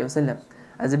sallallahu alaihi wasallam.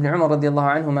 As Ibn Umar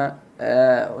radiyallahu anhuma,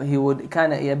 he would the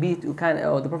Prophet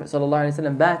sallallahu alaihi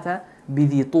wasallam bata bi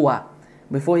Tuwa.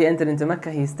 Before he entered into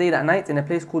Mecca, he stayed at night in a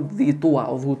place called Tuwa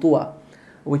or Tuwa,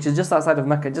 which is just outside of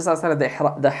Mecca, just outside of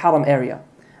the Haram area.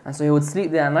 And so he would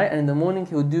sleep there at night, and in the morning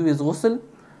he would do his ghusl.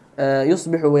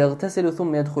 يصبح ويغتسل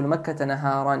ثم يدخل مكة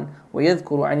نهارا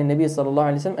ويذكر عن النبي صلى الله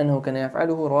عليه وسلم أنه كان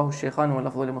يفعله رواه الشيخان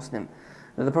واللفظ لمسلم.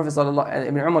 that the Prophet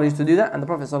Ibn Umar used to do that, and the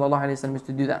Prophet ﷺ used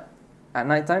to do that. At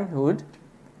night time, he would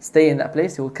stay in that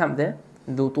place, he would camp there,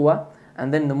 do tuwa,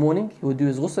 and then in the morning, he would do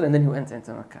his ghusl, and then he would enter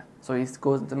into Mecca. So he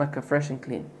goes into Mecca fresh and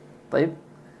clean. طيب?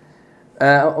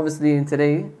 Obviously,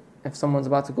 today, if someone's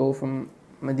about to go from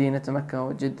Medina to Mecca,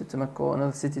 or Jeddah to Mecca, or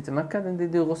another city to Mecca, then they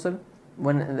do ghusl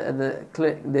when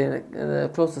the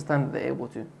closest time that they're able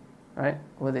to. Right?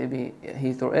 Whether it be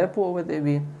Heathrow Airport, or whether it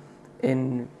be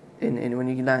in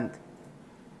when you land.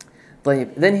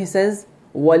 طيب. Then he says,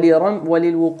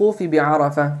 وَلِلْوُقُوفِ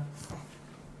بِعَرَفَةٍ,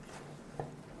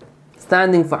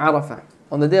 standing for Arafah.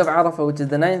 On the day of Arafah, which is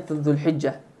the 9th of Dhul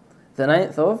Hijjah. The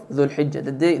 9th of Dhul Hijjah.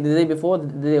 The day before the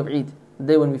day of Eid. The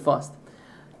day when we fast.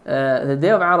 The day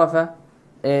of Arafah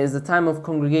is the time of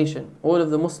congregation. All of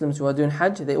the Muslims who are doing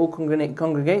Hajj, they all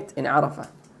congregate in Arafah.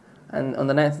 And on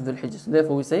the 9th of Dhul Hijjah. So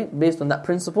therefore we say, based on that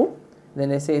principle, then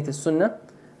they say it is sunnah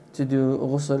to do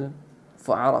ghusl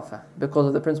for Arafah. Because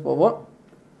of the principle of what?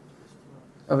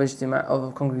 Of ijtima',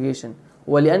 of congregation.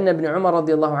 ولأن ابن عمر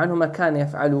رضي الله عنهما كان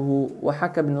يفعله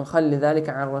وحكى ابن الخل ذلك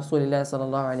عن رسول الله صلى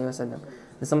الله عليه وسلم.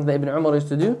 This is something that Ibn Umar used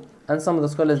to do, and some of the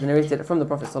scholars narrated it from the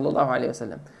Prophet صلى الله عليه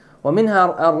وسلم.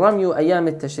 ومنها الرمي أيام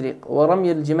التشريق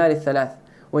ورمي الجمال الثلاث.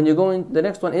 When you're going, the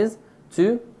next one is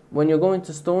when you're going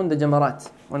to stone the jamarat.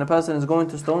 When a person is going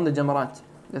to stone the jamarat,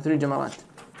 the 3 jamarat.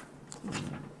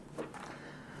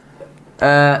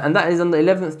 And that is on the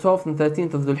 11th, 12th and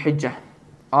 13th of Dhul Hijjah,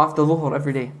 after Dhuhr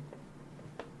every day.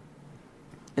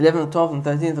 11th, 12th and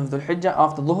 13th of Dhul Hijjah,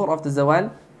 after Dhuhr, after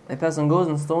Zawal, a person goes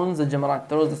and stones the jamarat,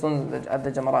 throws the stones at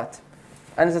the jamarat.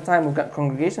 And it's a time of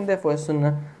congregation, therefore it's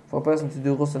sunnah for a person to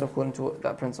do ghusl according to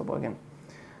that principle again.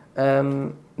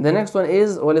 The next one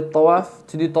is وَلِلطَّوَافِ,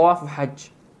 to do tawaf of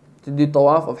Hajj. To do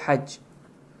tawaf of Hajj.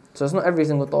 So it's not every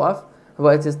single tawaf,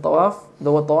 but it is tawaf,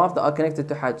 the tawaf that are connected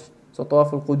to Hajj. So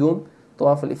tawaf al-Qudum,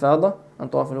 tawaf al-Ifada,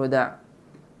 and tawaf al-Wada',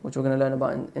 which we're going to learn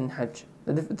about in Hajj.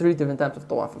 The 3 different types of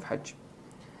tawaf of Hajj.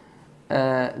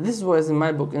 This is what is in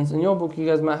my book. In your book, you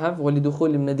guys might have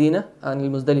وَلِدُخُولِ الْمَدِينَةِ and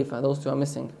al-Muzdalifah. Those 2 are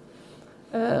missing.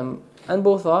 And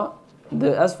both are,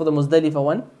 as for the Muzdalifah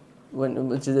one,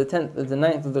 which is the 10th, the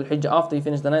 9th of Dhul Hijjah, after you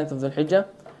finish the 9th of Dhul Hijjah,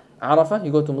 Arafah,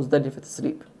 you go to Muzdalifah to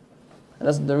sleep. And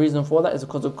that's the reason for that is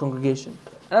because of congregation.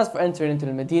 And as for entering into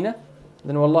Medina,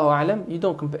 then Wallahu A'lam, you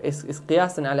don't compare, it's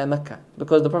qiyasan ala Mecca.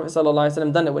 Because the Prophet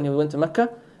ﷺ done it when he went to Mecca,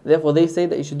 therefore they say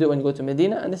that you should do it when you go to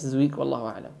Medina, and this is weak, Wallahu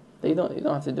A'lam. You don't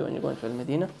have to do it when you're going to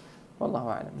Medina, Wallahu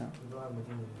A'lam. No.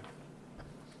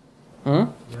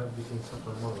 You have between Safa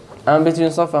and Marwa. And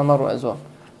between Safa and Marwa as well.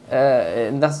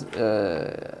 And that's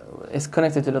it's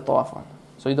connected to the tawaf one.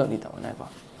 So you don't need that one either.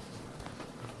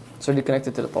 It's really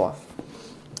connected to the tawaf.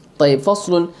 طيب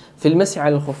فصل في المسح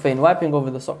على الخفين, wiping over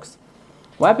the socks.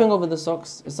 Wiping over the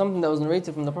socks is something that was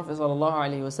narrated from the Prophet sallallahu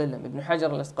alaihi wasallam. Ibn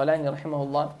Hajar al-Asqalani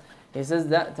rahimahullah, he says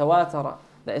that tawatara,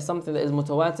 that is something that is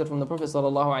mutawatir from the Prophet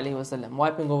sallallahu alaihi wasallam.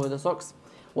 Wiping over the socks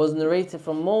was narrated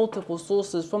from multiple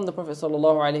sources from the Prophet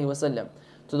sallallahu alaihi wasallam,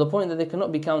 to the point that they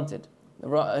cannot be counted.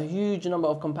 There are a huge number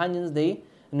of companions, they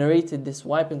narrated this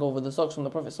wiping over the socks from the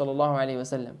Prophet sallallahu alaihi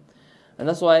wasallam. And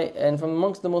that's why, and from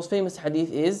amongst the most famous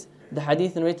hadith is the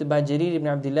hadith narrated by Jarir ibn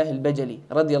Abdullah al-Bajali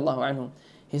radiyallahu anhu.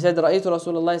 He said, رأيت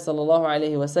رسول الله صلى الله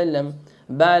عليه وسلم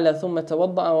بال ثم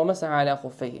توضأ ومسح على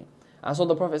خفيه. I saw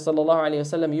the Prophet صلى الله عليه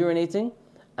وسلم urinating,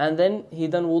 and then he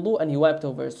done wudu and he wiped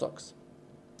over his socks.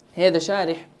 Here the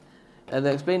Sharih,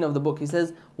 the explainer of the book, he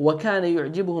says, وَكَانَ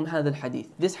يُعْجِبُهُمْ هَذَا الْحَدِيث.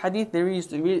 This hadith,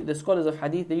 the scholars of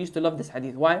hadith, they used to love this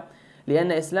hadith. Why?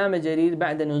 لأن إسلام جرير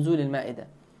بعد نزول المائدة.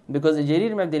 Because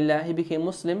Jarir ibn Abdullah, he became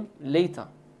Muslim later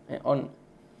on.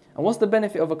 And what's the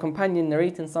benefit of a companion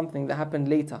narrating something that happened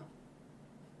later?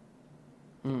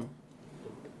 The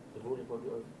ruling will be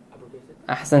abrogated.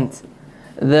 Ahsant.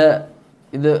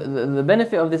 The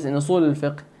benefit of this in Usul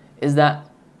al-Fiqh is that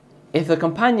if the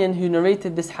companion who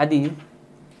narrated this hadith,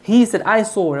 he said, I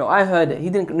saw it or I heard it, he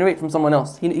didn't narrate from someone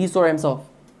else, he saw it himself.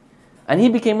 And he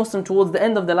became Muslim towards the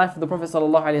end of the life of the Prophet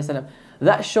ﷺ.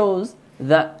 That shows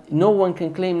that no one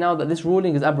can claim now that this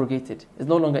ruling is abrogated, is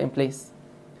no longer in place.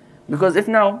 Because if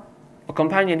now a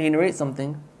companion, he narrates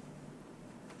something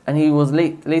and he was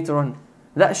later on,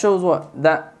 that shows what?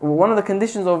 That one of the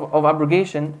conditions of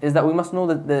abrogation is that we must know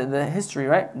the history,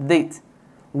 right? Date.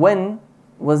 When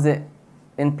was it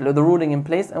the ruling in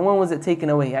place and when was it taken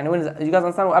away? And you guys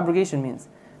understand what abrogation means?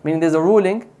 Meaning there's a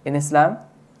ruling in Islam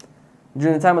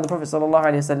during the time of the Prophet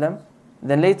ﷺ,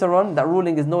 then later on that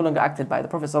ruling is no longer acted by. The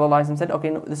Prophet ﷺ said, okay,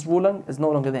 no, this ruling is no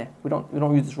longer there. We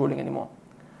don't use this ruling anymore.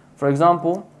 For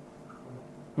example,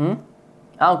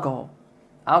 alcohol.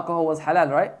 Alcohol was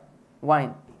halal, right?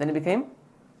 Wine. Then it became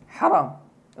haram.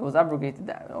 It was abrogated.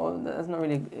 That's not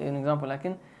really an example. Like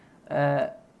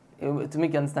to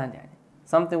make you understand يعني.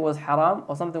 Something was haram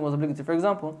or something was obligatory. For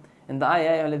example, in the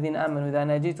ayah, أَيُّهَا الَّذِينَ آمَنُوا إِذَا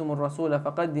نَاجَيْتُمُ الرَّسُولَ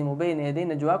فَقَدِّمُوا بَيْنَ يَدَيْ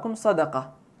نَجْوَاكُمْ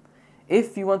صَدَقَةً.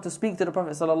 If you want to speak to the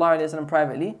Prophet ﷺ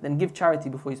privately, then give charity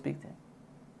before you speak to him.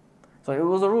 So it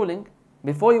was a ruling.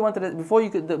 Before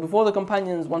the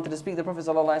companions wanted to speak to the Prophet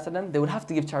ﷺ, they would have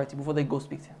to give charity before they go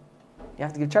speak to him. You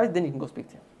have to give charity, then you can go speak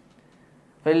to him.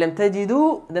 فَإِن لَمْ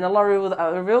تَجِدُوا, then Allah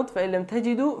revealed, فَإِن لَمْ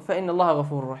تَجِدُوا فَإِنَّ اللَّهَ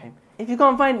غَفُورٌ رَحِيمٌ. If you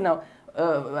can't find it now,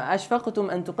 أَشْفَقْتُمْ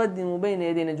أَن تُقَدِّمُوا بَيْنَ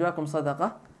يَدَيْ نَجْوَاكُمْ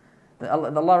صَدَقَةً.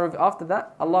 After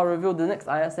that, Allah revealed the next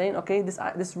ayah saying, okay,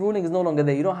 this ruling is no longer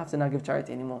there. You don't have to now give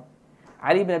charity anymore.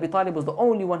 Ali ibn Abi Talib was the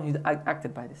only one who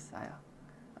acted by this ayah.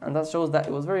 And that shows that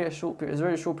it was a very short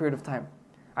period of time.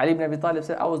 Ali ibn Abi Talib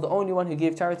said, I was the only one who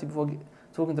gave charity before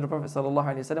talking to the Prophet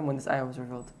ﷺ when this ayah was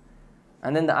revealed.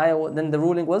 And then the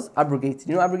ruling was abrogated.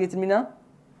 You know what abrogated means now?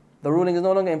 The ruling is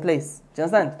no longer in place. Do you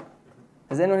understand?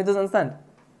 Is there anyone who doesn't understand?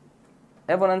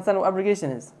 Everyone understand what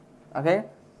abrogation is? Okay?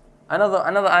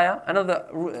 Another ayah, another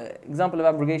example of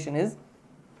abrogation is.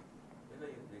 The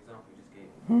example you just gave,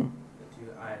 the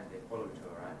two ayahs they follow each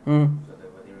other, right? So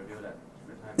they reveal at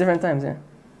different times, yeah.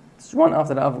 It's one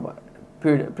after the other, but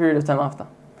period of time after.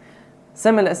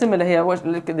 Similar here.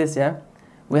 Look at this, yeah.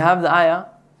 We have the ayah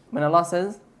when Allah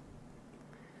says,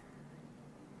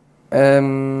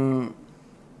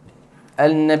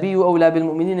 النبي أولى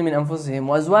بالمؤمنين من أنفسهم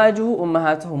وأزواجه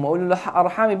أمهاتهم وأولو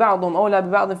الأرحام بعضهم أولى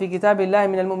ببعض في كتاب الله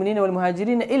من المؤمنين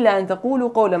والمهاجرين إلا أن تقولوا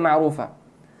قولا معروفا.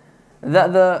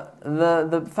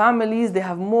 The families, they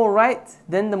have more right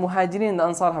than the muhajirin and the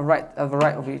ansar have a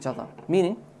right over each other.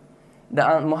 Meaning, the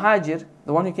muhajir,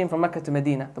 the one who came from Mecca to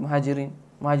Medina, the muhajirun,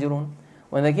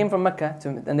 when they came from Mecca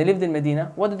and they lived in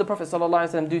Medina, what did the Prophet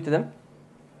ﷺ do to them?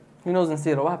 Who knows in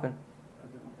Sirah what happened?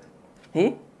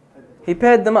 He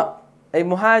paired them up. A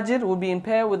muhajir would be in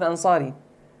pair with the Ansari.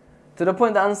 To the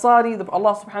point that Ansari,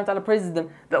 Allah subhanahu wa ta'ala praises them,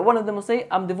 that one of them will say,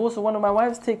 I'm divorcing one of my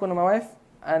wives, take one of my wife,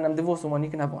 and I'm divorcing one, you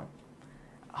can have one.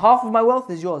 Half of my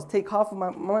wealth is yours, take half of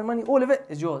my money, all of it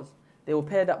is yours. They were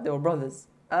paired up, they were brothers.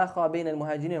 أَخَى بَيْنَ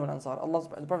الْمُهَاجِرِينَ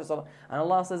وَالْأَنصَارِ. The Prophet ﷺ, and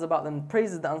Allah says about them,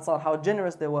 praises the Ansar, how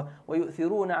generous they were.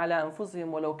 وَيُؤْثِرُونَ عَلَىٰ أَنفُسِهِمْ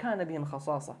وَلَوْ كَانَ بِهِمْ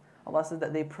خَصَاصَةً. Allah says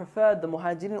that they preferred the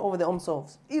muhajirin over their own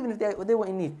selves. Even if they were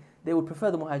in need, they would prefer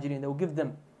the muhajirin, they would give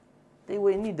them. They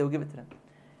were in need, they would give it to them.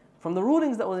 From the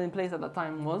rulings that was in place at that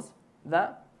time was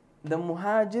that the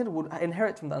muhajir would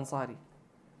inherit from the Ansari.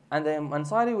 And the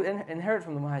Ansari would inherit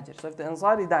from the muhajir. So if the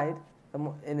Ansari died,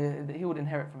 he would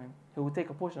inherit from him. He would take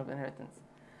a portion of the inheritance.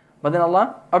 But then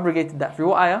Allah abrogated that. For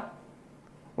what ayah?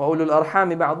 وَأُولُو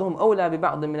الْأَرْحَامِ بَعْضُهُمْ أَوْلَى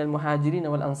بِبَعْضٍ مِنَ الْمُهَاجِرِينَ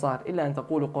وَالْأَنصَارِ إِلَّا أَن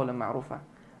تَقُولُوا قَوْلًا مَعْرُوفًا.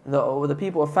 The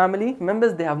people of family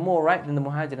members, they have more right than the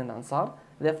muhajir and the ansar.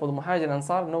 Therefore the muhajir and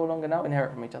ansar no longer now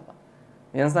inherit from each other.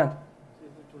 You understand?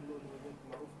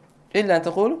 إلا أن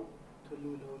تقولوا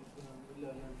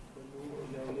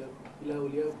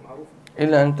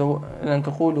إلا أن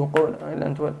تقولوا قول إلا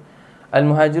أن تقول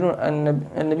المهاجرون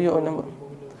النبي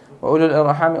وأولو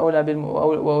الأرحام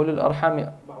وأولو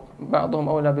الأرحام بعضهم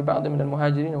أولى ببعض من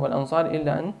المهاجرين والأنصار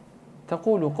إلا أن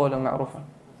تقولوا قولا معروفا.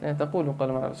 تقولوا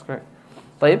قولا معروفا.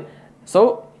 طيب.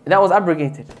 So that was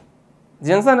abrogated. Do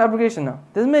you understand abrogation now?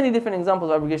 There's many different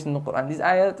examples of abrogation in the Quran. These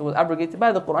ayat was abrogated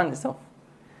by the Quran itself.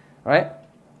 Right?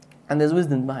 And there's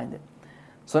wisdom behind it.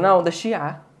 So now the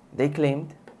Shia, they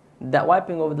claimed that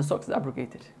wiping over the socks is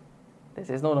abrogated. They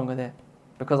say it's no longer there.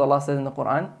 Because Allah says in the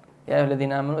Quran, يَا أَيُّهَا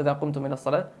الَّذِينَ آمَنُوا إِذَا قُمْتُمْ إِلَى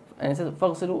الصَّلَاةِ, and it says,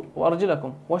 فَاغْسِلُوا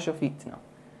وَأَرْجُلَكُمْ, wash your feet now.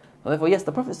 So therefore, yes,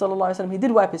 the Prophet ﷺ, he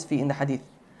did wipe his feet in the hadith.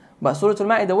 But Surah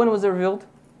Al-Ma'idah, when was it revealed?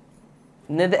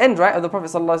 Near the end, right, of the Prophet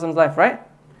ﷺ's life, right?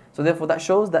 So therefore, that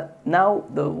shows that now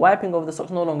the wiping over the socks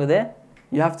is no longer there.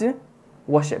 You have to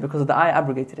wash it because the ayah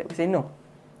abrogated it. We say no.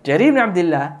 Jarir ibn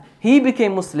Abdullah, he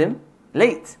became Muslim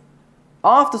late.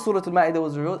 After Surah Al-Ma'idah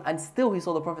was revealed, and still he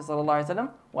saw the Prophet ﷺ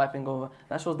wiping over.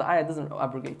 That shows the ayah doesn't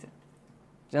abrogate it.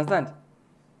 Do you understand?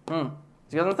 Do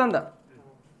you guys understand that?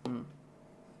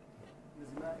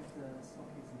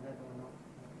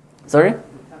 Sorry?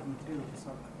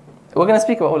 We're going to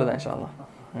speak about all of that, inshallah.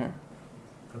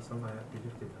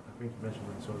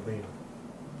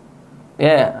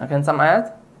 Yeah, can some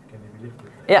ayat?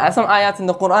 Yeah, some ayat in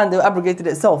the Quran, they abrogated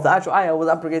itself. The actual ayah was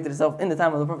abrogated itself in the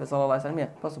time of the Prophet ﷺ. Yeah,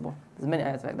 possible. There's many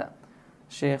ayats like that.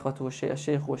 الشيخ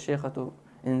والشيخة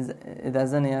إذا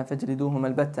زنيا فاجلدوهما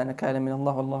البتة نكالا من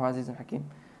الله والله عزيز حكيم.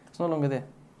 It's no longer there.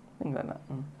 Things like that.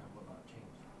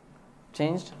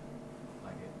 Changed?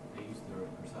 Like they used to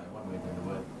recite one way, then the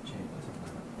word changed or something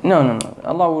like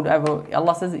that. No.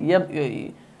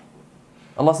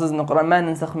 Allah says in the Quran, ما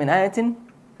ننسخ من آية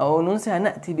أو ننسها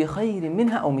نأتي بخير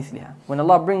منها أو مثلها. When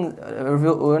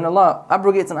Allah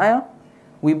abrogates an ayah,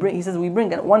 He says we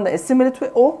bring one that is similar to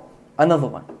it or another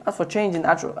one. That's for changing the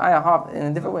actual ayah half in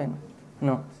a different way.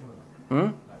 No.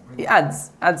 He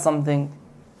adds something,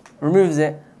 removes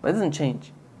it, but it doesn't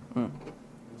change.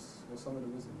 What's some of the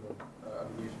wisdom of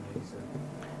abrogation that you said?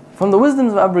 From the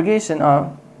wisdoms of abrogation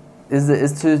is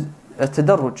to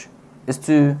tadarruj, is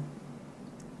to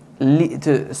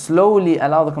slowly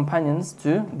allow the companions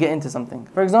to get into something.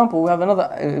 For example, we have another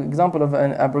example of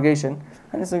an abrogation,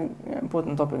 and it's an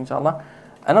important topic, inshallah.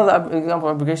 Another example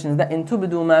of abrogation is that in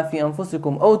tubdu ma fi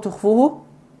anfusikum aw tukhfuhu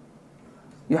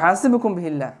yuhasibukum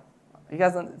bihi Allah. You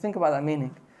guys think about that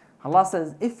meaning. Allah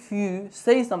says, if you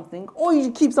say something or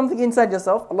you keep something inside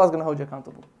yourself, Allah is going to hold you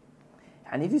accountable.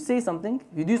 And if you say something,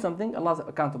 if you do something, Allah is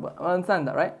accountable. I understand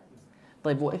that, right?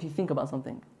 But if you think about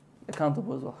something,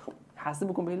 accountable as well.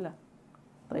 Hasibukum billah.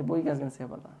 What are you guys going to say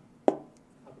about that?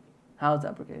 How to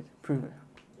abrogate? Prove it.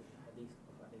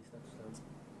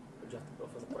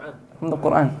 From the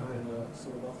Quran.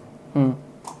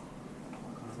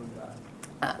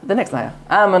 The next ayah.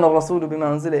 آمن الرسول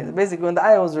بما أنزل. Basically, when the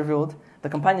ayah was revealed, the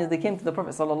companions, they came to the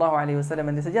Prophet sallallahu alaihi wasallam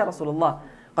and they said, Ya Rasulullah,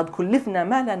 قد كلفنا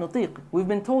ما لا نطيق. We've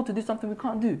been told to do something we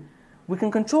can't do. We can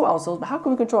control ourselves, but how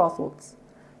can we control our thoughts?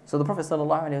 So the Prophet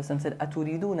sallallahu alaihi wasallam said,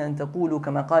 أتريدون أن تقولوا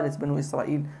كما قالت بنو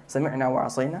إسرائيل سمعنا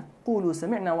وعصينا قولوا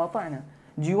سمعنا وأطعنا.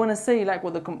 Do you want to say like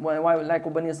what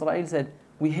Bani Israel said,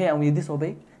 we hear and we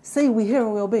disobey? Say we hear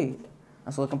and we obey.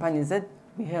 And so the companions said,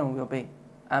 we hear and we obey.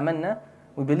 آمنا,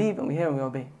 we believe and we hear and we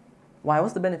obey. Why?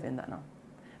 What's the benefit in that now?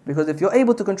 Because if you're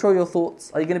able to control your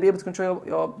thoughts, are you going to be able to control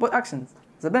your actions?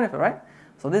 It's a benefit, right?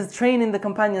 So this is training the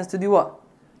companions to do what?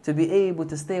 To be able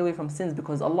to stay away from sins,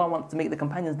 because Allah wants to make the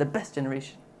companions the best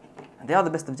generation. And they are the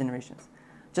best of generations.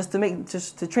 Just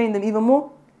to train them even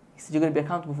more, He said you're going to be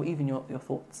accountable for even your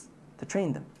thoughts. To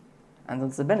train them. And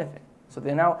that's the benefit. So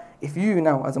if you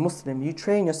now, as a Muslim, you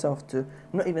train yourself to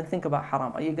not even think about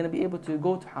haram, are you going to be able to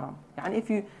go to haram? And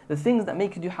the things that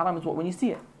make you do haram is what? When you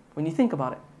see it, when you think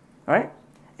about it. Alright?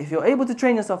 If you're able to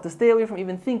train yourself to stay away from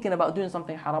even thinking about doing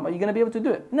something haram, are you going to be able to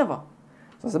do it? Never.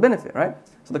 So it's a benefit, right?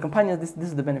 So the companions, this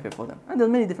is the benefit for them. And there's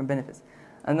many different benefits.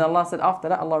 And then Allah said after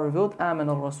that, Allah revealed, آمن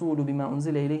الرسول بما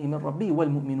أنزل إليه من ربه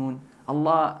والمؤمنون.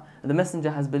 Allah, the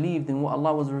messenger has believed in what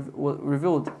Allah was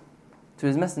revealed to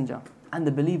his messenger. And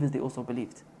the believers, they also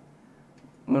believed.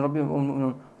 من ربه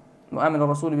والمؤمنون. وآمن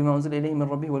الرسول بما أنزل إليه من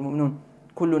ربه والمؤمنون.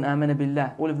 كل آمن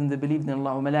بالله. All of them, they believed in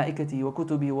Allah وملائكته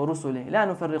وكتبه ورسله. لا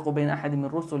نفرق بين أحد من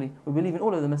رسله. We believe in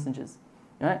all of the messengers.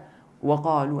 Right?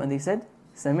 وقالوا, and they said,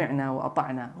 سمعنا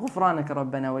وأطعنا غفرانك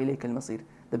ربنا وإليك المصير.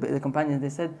 The companions, they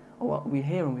said, oh, we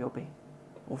hear and we obey.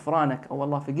 غفرانك, oh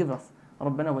Allah, forgive us.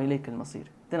 ربنا وإليك المصير.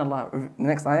 Then Allah, the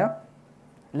next ayah,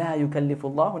 لا يكلف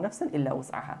الله نفسا إلا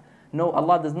وسعها. No,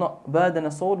 Allah does not burden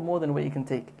a soul more than what you can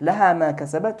take. لها ما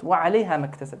كسبت وعليها ما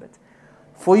اكتسبت.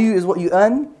 For you is what you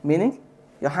earn, meaning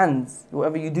your hands,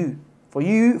 whatever you do. For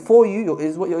you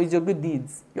is your good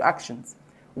deeds, your actions.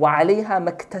 وعليها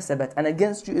ما اكتسبت. And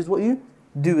against you is what you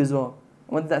do as well.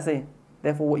 What does that say?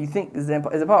 Therefore, what you think is a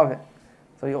part of it.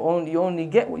 So you only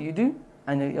get what you do,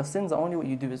 and your sins are only what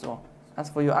you do as well. As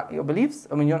for your beliefs,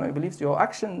 your beliefs, your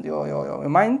actions, your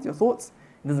mind, your thoughts,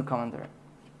 it doesn't come under it.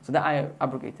 So that I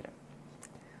abrogated it.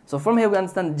 So from here we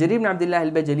understand Jarir ibn Abdullah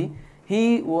al-Bajali,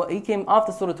 he came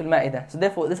after Surah Al-Ma'idah. So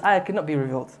therefore this ayah could not be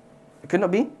revealed. It could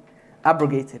not be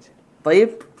abrogated.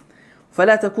 طيب.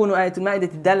 فلا تكون آية المائدة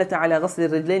الدالة على غسل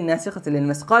الرجلين ناسخة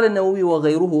للمس. قال النووي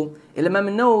وغيره. الإمام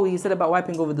النووي, he said about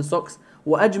wiping over the socks.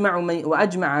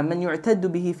 وأجمع من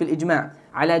يعتد به في الإجماع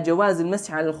على جواز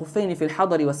المسح على الخفين في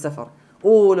الحضر والسفر.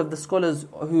 All of the scholars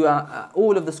who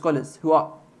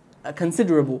are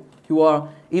considerable, who are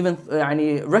even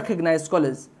recognized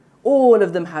scholars, all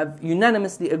of them have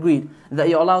unanimously agreed that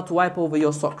you're allowed to wipe over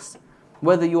your socks,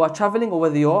 whether you are traveling or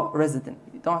whether you're resident.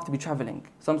 You don't have to be traveling.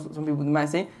 Some people might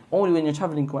say only when you're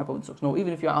traveling you can wipe over the socks. No,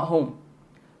 even if you're at home.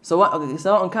 So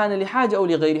سواء كان لحاجة أو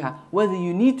لغيرها, whether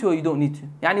you need to or you don't need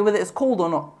to. whether it's cold or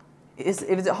not. If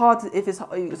it's hard,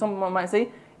 someone might say,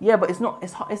 yeah, but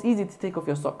it's easy to take off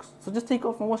your socks. So just take it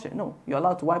off and wash it. No, you're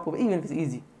allowed to wipe over even if it's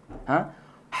easy.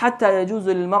 حتى يجوز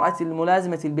للمرأة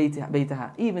الملازمة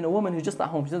بيتها. Even a woman who's just at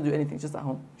home, she doesn't do anything, she's just at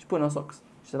home. She's putting on socks.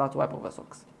 She's allowed to wipe over her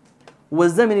socks.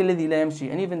 والزمن الذي لا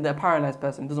يمشي. And even the paralyzed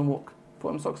person doesn't walk.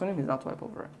 Put him socks on him, he's allowed to wipe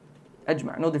over it.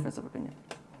 أجمع, no difference of opinion.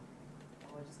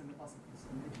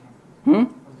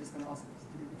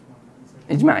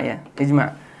 إجماع, yeah,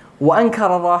 إجماع.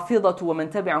 وأنكر الرافضة ومن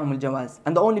تبعهم الجواز.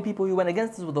 And the only people who went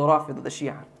against this were the Rafida, the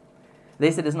Shia. They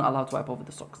said it's not allowed to wipe over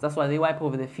the socks. That's why they wipe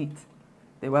over their feet.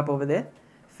 They wipe over their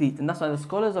feet. And that's why the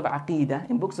scholars of Aqidah,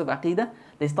 in books of Aqidah,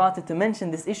 they started to mention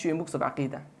this issue in books of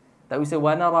Aqidah. That we say,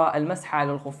 وَنَرَى الْمَسْحَ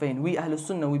عَلَى الْخُفَّيْنِ. We Ahlul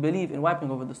Sunnah, we believe in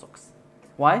wiping over the socks.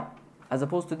 Why? as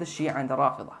opposed to the Shia and the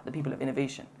Rafidah, the people of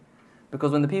innovation.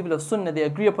 Because when the people of Sunnah, they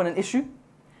agree upon an issue,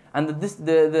 and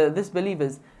the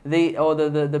disbelievers,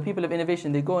 the people of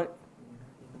innovation, they go. The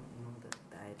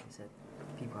ayat he said,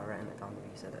 people are writing it down the way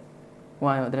he said it.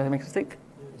 Why did I make a mistake?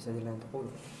 He said, إلا أن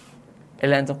تقولوا.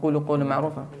 إلا أن تقولوا قولا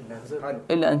معروفا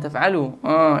إلا أن تفعلوا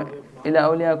إلى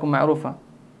أولياءكم معروفا.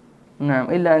 نعم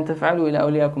إلا أن تفعلوا إلى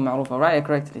أولياءكم معروفا. Right,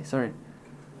 correctly, sorry.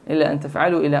 إلا أن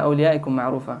تفعلوا إلى أوليائكم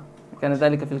معروفا كان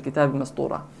ذلك في الكتاب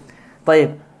مسطورا.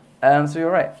 طيب, so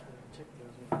you're right.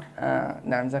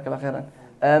 نعم جزاك الله خيرا.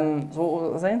 So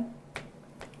what was I saying?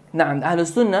 نعم أهل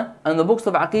السنة and the books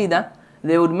of Aqidah,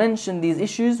 they would mention these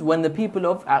issues when the people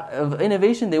of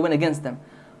innovation, they went against them.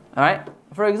 Alright?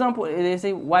 For example, they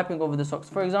say wiping over the socks.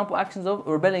 For example, actions of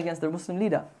rebelling against the Muslim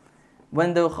leader.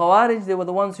 When the Khawarij, they were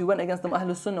the ones who went against the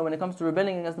Ahlul Sunnah. When it comes to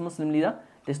rebelling against the Muslim leader,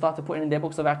 they started putting in their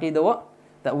books of Aqidah what?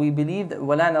 That we believe that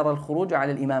وَلَا نَرَى الْخُرُوجَ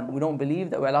عَلَى الْإِمَامِ. We don't believe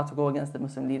that we're allowed to go against the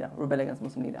Muslim leader, rebel against the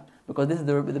Muslim leader. Because this is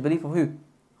the belief of who?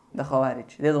 The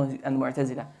Khawarij. They're the ones, and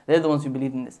Mu'tazila. They're the ones who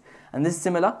believe in this. And this is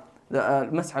similar, the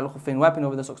Mas'h al-Khuffayn, wiping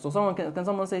over the socks. So can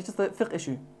someone say it's just a fiqh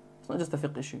issue? It's not just a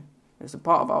fiqh issue. It's a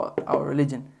part of our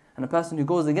religion. And a person who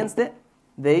goes against it,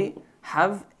 they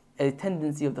have a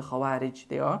tendency of the Khawarij.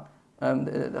 They are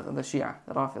the Shia,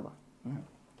 the Rafidah.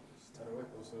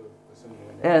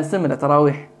 Yeah, similar,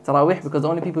 Tarawih, because the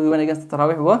only people who went against the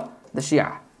Tarawih were the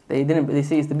Shia. They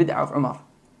say it's the bid'ah of Umar.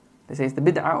 They say it's the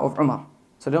bid'ah of Umar.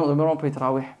 So they don't pray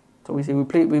Tarawih. So we say we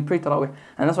pray Tarawih.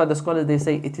 And that's why the scholars, they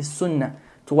say it is sunnah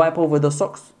to wipe over the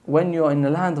socks when you're in the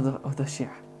land of the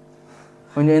Shia.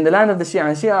 When you're in the land of the Shia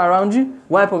and Shia are around you,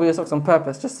 wipe over your socks on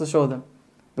purpose, just to show them.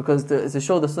 Because to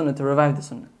show the sunnah, to revive the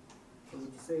sunnah. So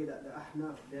would you say that the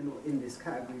Ahnaf, they're not in this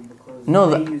category because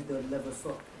they use the leather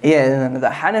sock? Yeah, the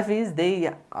Hanafis, they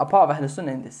are part of Ahlul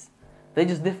Sunnah in this. They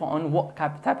just differ on what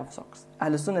type of socks.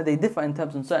 Ahlul Sunnah, they differ in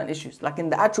terms of certain issues. Like in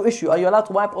the actual issue, are you allowed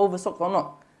to wipe over socks or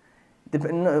not?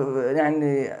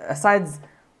 Aside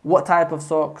what type of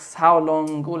socks, how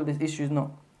long, all of these issues,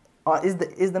 no. Is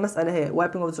the mas'ala here,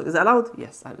 wiping over the socks, is it allowed?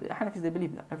 Yes. The Hanafis, they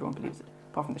believe that. Everyone believes it.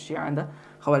 Apart from the Shia and the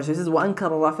Khawarij. He says, وَأَنْكَرَ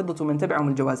الرَّافِضَةُ مَنْ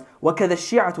تَبِعَهُمُ الْجَوَازِ وَكَذَا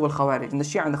الشِّيعَةُ وَالْخَوَارِجِ. And the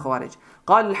Shia and the Khawarij.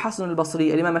 قال الحسن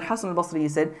البصري, Imam al-Hasan al-Basri, he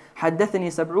said, حَدَّثَني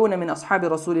سَبْعُونَ مِنْ أَصْحَابِ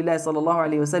رَسُولِ اللَّهِ صَلَّى اللَّهُ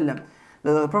عَلَيْهِ وسلم.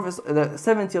 The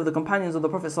 70 of the companions of the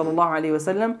Prophet sallallahu alaihi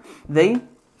wasallam, they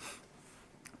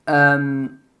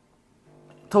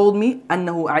told me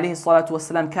أنه عليه الصلاة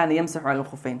والسلام كان يمسح على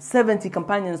الخفين. 70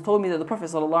 companions told me that the Prophet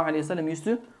sallallahu alaihi wasallam used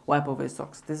to wipe over his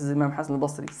socks. This is Imam Hasan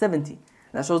al-Basri. 70.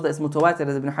 That shows that it's mutawatir,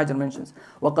 as Ibn Hajar mentions.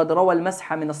 وقد روى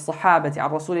المسح من الصحابة عن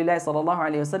رسول الله صلى الله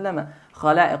عليه وسلم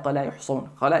خلائق لا يحصون.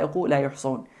 خلائق لا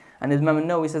يحصون. And Imam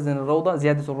al-Nawawi says in Al-Rawda,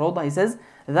 Ziyadat al-Rawda, he says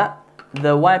that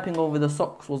the wiping over the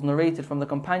socks was narrated from the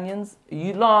companions,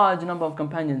 a large number of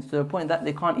companions, to the point that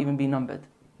they can't even be numbered.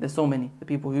 There's so many. The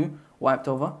people who wiped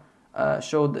over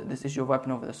showed this issue of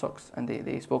wiping over the socks, and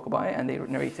they spoke about it and they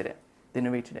narrated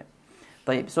it.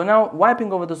 طيب. So now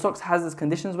wiping over the socks has its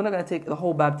conditions. We're not going to take the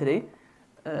whole bab today.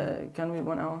 Can we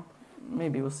 1 hour?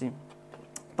 Maybe, we'll see.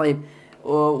 طيب.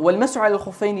 والمسح على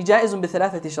الخفين جائز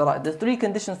بثلاثة شرائط. There's 3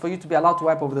 conditions for you to be allowed to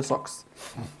wipe over the socks.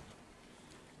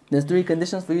 There's 3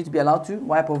 conditions for you to be allowed to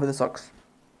wipe over the socks.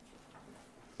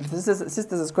 If this is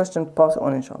sisters' question, pass it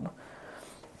on inshallah.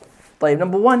 طيب,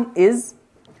 number 1 is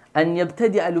أن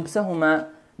يبتدئ لبسهما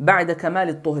بعد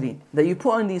كمال الطهر. That you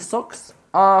put on these socks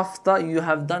after you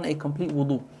have done a complete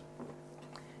wudu.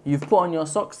 You've put on your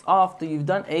socks after you've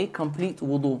done a complete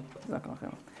wudu.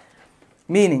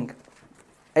 Meaning,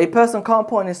 a person can't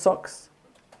put on his socks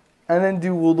and then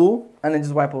do wudu and then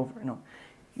just wipe over it. No.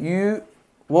 You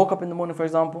woke up in the morning, for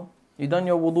example, you done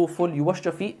your wudu full, you washed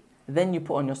your feet, then you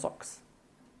put on your socks.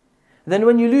 Then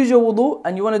when you lose your wudu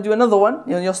and you want to do another one,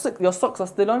 your socks are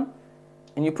still on,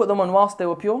 and you put them on whilst they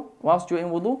were pure, whilst you're in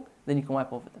wudu, then you can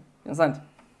wipe over them. You understand?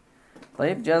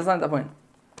 طيب, do you understand that point?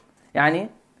 يعني,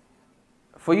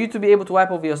 for you to be able to wipe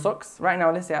over your socks, right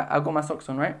now, let's say I got my socks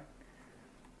on, right?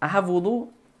 I have wudu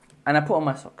and I put on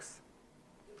my socks.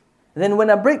 Then when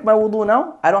I break my wudu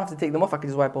now, I don't have to take them off, I can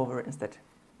just wipe over it instead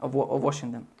of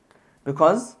washing them.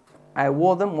 Because I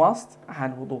wore them whilst I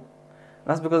had wudu.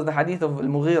 That's because of the hadith of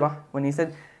Al-Mughira, when he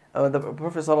said, the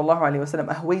Prophet ﷺ,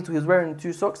 أهويت, he was wearing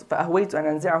 2 socks, فأهويت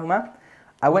أن أنزعهما.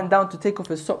 I went down to take off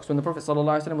his socks when the Prophet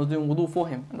ﷺ was doing wudu for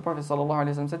him. And the Prophet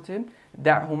ﷺ said to him,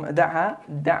 دعهما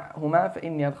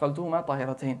فإني أدخلتهما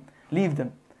طاهرتين. Leave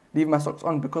them. Leave my socks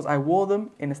on because I wore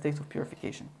them in a state of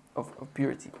purification, of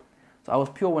purity. So I was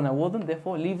pure when I wore them,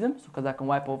 therefore leave them because I can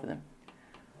wipe over them.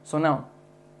 So now,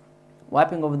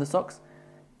 wiping over the socks,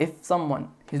 if someone,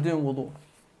 he's doing wudu,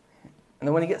 and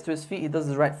then when he gets to his feet, he does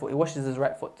his right foot, he washes his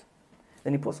right foot.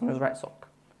 Then he puts on his right sock.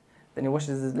 then he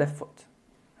washes his left foot,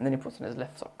 and then he puts on his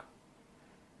left sock.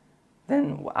 Then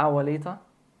an hour later,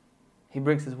 he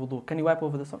breaks his wudu. Can you wipe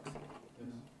over the socks?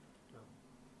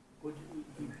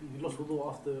 He lost wudu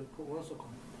after putting one sock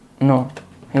on? No.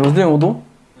 He was doing wudu.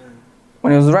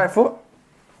 When he was right foot,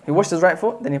 he washed his right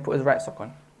foot, then he put his right sock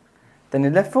on. Then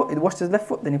his left foot, he washed his left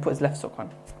foot, then he put his left sock on.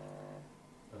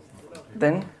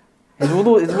 Then his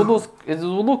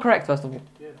wudu correct first of all.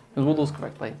 His wudu is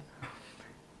correct. Like,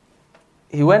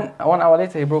 he went 1 hour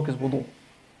later, he broke his wudu.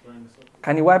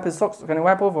 Can he wipe his socks? Can he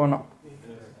wipe over or not? You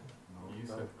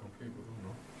said complete wudu,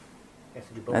 no? Yes,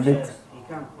 you I did. You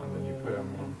can. And then you put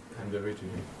them on the way to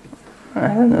you. I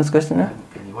don't know this question. Yeah?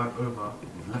 Can you wipe over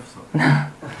with left sock?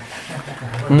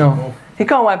 No. He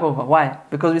can't wipe over. Why?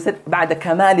 Because we said بعد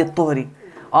كمال الطهر.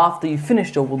 After you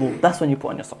finish your wudu, that's when you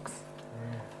put on your socks.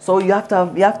 So you have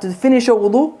to finish your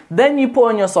wudu, then you put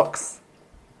on your socks.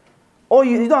 Or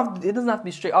you don't have, it doesn't have to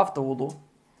be straight after wudu.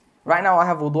 Right now I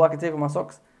have wudu, I can take off my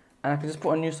socks and I can just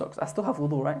put on new socks. I still have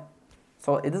wudu, right?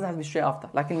 So it doesn't have to be straight after.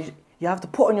 Like you have to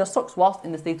put on your socks whilst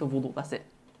in the state of wudu. That's it.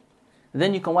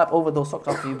 Then you can wipe over those socks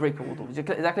after you break your wudu. Is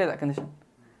that clear, that condition?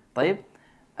 طيب.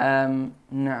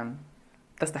 نعم.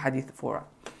 That's the hadith for it.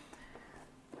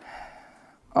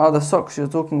 The socks you're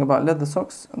talking about, leather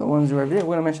socks, the ones you wear every day.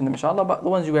 We're going to mention them inshallah, but the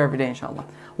ones you wear every day inshallah.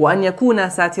 وأن يكون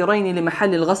ساترين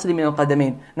لمحل الغسل من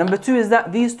القدمين. Number 2 is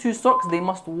that these 2 socks, they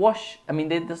must wash,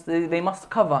 they must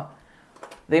cover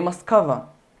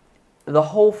the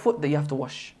whole foot that you have to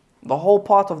wash. The whole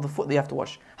part of the foot that you have to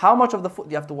wash. How much of the foot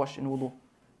do you have to wash in wudu?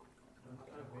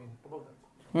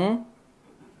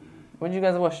 What did you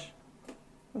guys wash?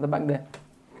 At the back there.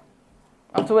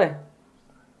 Up to where?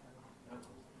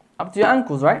 Up to your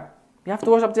ankles, right? You have to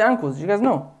wash up to your ankles. You guys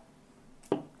know.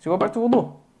 So you go back to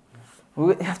wudu.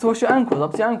 You have to wash your ankles,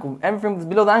 up to your ankle. Everything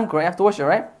below the ankle, right? You have to wash it,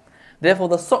 right? Therefore,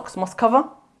 the socks must cover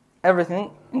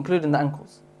everything, including the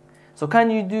ankles. So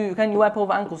can you wipe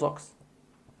over ankle socks?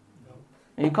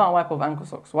 No. You can't wipe over ankle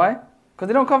socks. Why? Because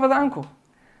they don't cover the ankle.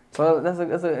 So that's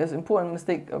an important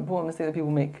mistake that people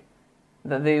make.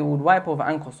 That they would wipe over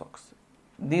ankle socks.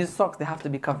 These socks, they have to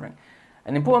be covering.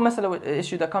 An important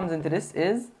issue that comes into this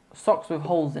is socks with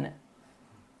holes in it.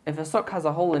 If a sock has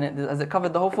a hole in it, has it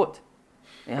covered the whole foot?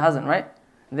 It hasn't, right?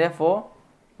 Therefore,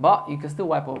 but you can still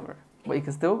wipe over it.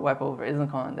 It doesn't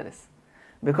come under this.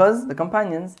 Because the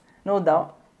companions, no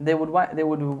doubt, they would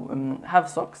have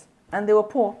socks and they were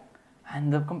poor.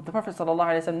 And the Prophet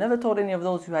ﷺ never told any of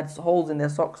those who had holes in their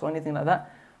socks or anything like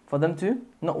that for them to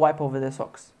not wipe over their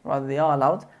socks. Rather, they are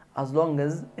allowed as long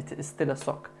as it is still a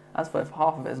sock. As for if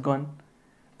half of it is gone,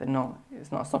 then no,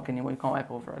 it's not a sock anymore, you can't wipe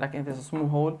over it. Like if there's a small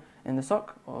hole in the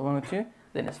sock, or 1 or 2,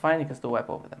 then it's fine, you can still wipe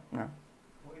over them. No.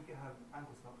 What if you have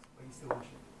ankle socks, but you still wash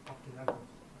it up to the ankles?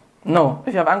 No,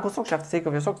 if you have ankle socks, you have to take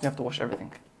off your socks and you have to wash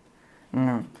everything.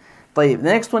 No. طيب, the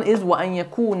next one is وَأَنْ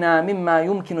يَكُونَ مِمَّا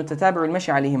يُمْكِنُ التَّتَابُعُ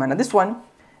الْمَشْيِ عَلَيْهِمَا. Now this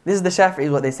is the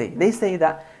Shafi'is what they say. They say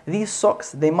that these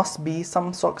socks, they must be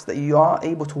some socks that you are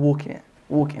able to walk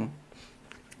in.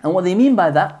 And what they mean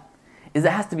by that is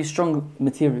it has to be strong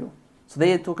material. So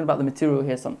they are talking about the material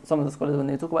here. Some of the scholars, when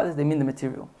they talk about this, they mean the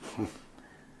material.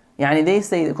 They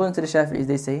say, according to the Shafi'is,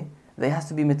 they say there has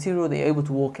to be material that you're able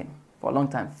to walk in for a long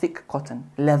time. Thick cotton,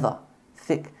 leather,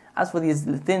 thick. As for these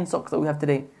thin socks that we have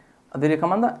today, do they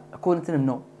come under? According to them,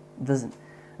 no, it doesn't.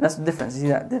 And that's the difference. You see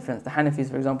that difference? The Hanafis,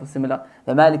 for example, similar.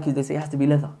 The Malikis, they say it has to be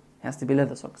leather. It has to be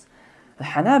leather socks. The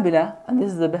Hanabila, and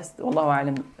this is the best,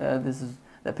 Wallahu A'lam, this is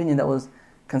the opinion that was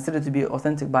considered to be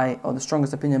authentic or the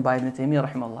strongest opinion by Ibn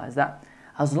Taymiyyah rahimahullah, is that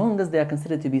as long as they are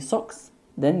considered to be socks,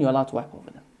 then you're allowed to wipe over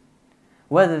them.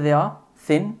 Whether they are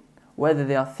thin, whether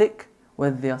they are thick,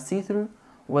 whether they are see-through,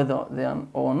 whether they are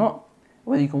or not,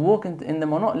 whether you can walk in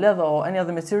them or not, leather or any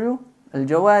other material,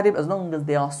 al-jawarib, as long as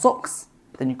they are socks,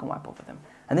 then you can wipe over them.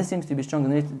 And this seems to be strong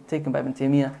and taken by Ibn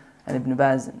Taymiyyah and Ibn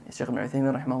Baz and Shaykh Ibn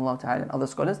Uthaymin rahimahullah ta'ala and other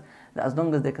scholars, that as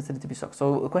long as they're considered to be socks.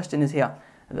 So the question is here,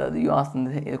 you asked in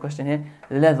the question here,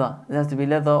 leather, it has to be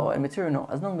leather or a material, no.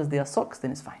 As long as they are socks,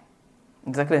 then it's fine.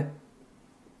 Exactly.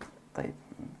 So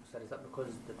is that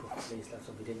because the Prophet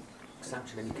didn't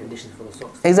sanction any conditions for the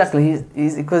socks? Exactly,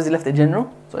 because he left it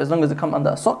general, so as long as it comes under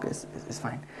a sock, it's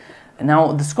fine. And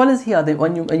now the scholars here,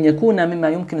 when you أن يكون مما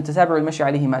يمكن التتابع المشي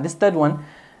عليهما, this third one,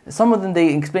 some of them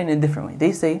they explain it in a different way.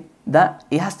 They say that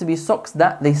it has to be socks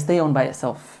that they stay on by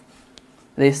itself.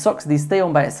 They stay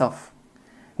on by itself.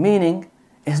 Meaning,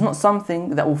 it's not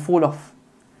something that will fall off.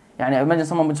 Imagine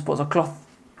someone just puts a cloth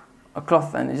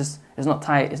and it's not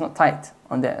tight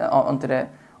onto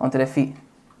their feet.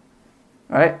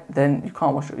 Right? Then you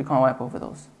can't wipe over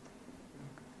those.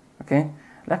 Okay?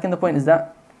 Like, the point is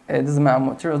that it doesn't matter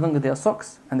what material, as long as they are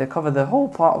socks and they cover the whole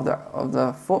part of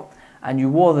the foot, and you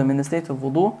wore them in the state of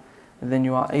wudu, then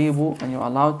you are able and you're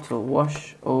allowed to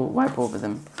wash or wipe over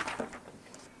them.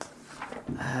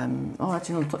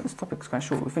 Actually, no, this topic is quite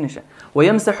short. We finish it.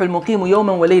 وَيَمْسَحُ الْمُقِيمُ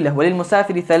يَوْمًا وَلَيْلَةً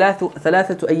وَلِلْمُسَافِرِ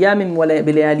ثَلَاثَةُ أَيَّامٍ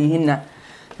بِلَيَالِهِنَّ.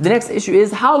 The next issue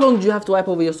is, how long do you have to wipe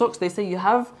over your socks? They say you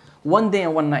have 1 day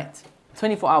and 1 night.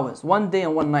 24 hours, 1 day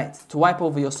and 1 night to wipe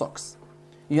over your socks.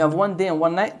 You have 1 day and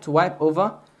 1 night to wipe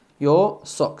over your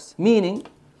socks. Meaning,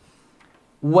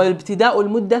 وَالْابْتِدَاءُ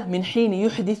الْمُدَّةِ مِنْ حِينِ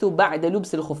يُحْدِثُ بَعْدَ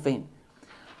لُبْسِ الْخُفَّيْنِ.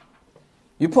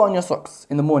 You put on your socks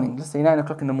in the morning, let's say 9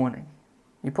 o'clock in the morning.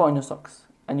 You put on your socks,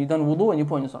 and you done wudu and you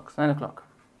put on your socks, 9 o'clock.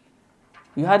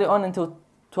 You had it on until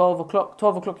 12 o'clock.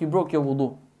 12 o'clock you broke your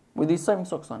wudu with these same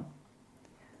socks on.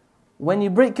 When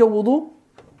you break your wudu,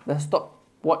 the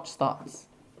stopwatch starts.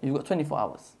 You've got 24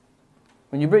 hours.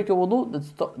 When you break your wudu,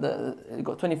 you've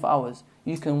got 24 hours.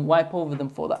 You can wipe over them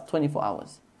for that 24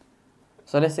 hours.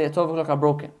 So let's say at 12 o'clock I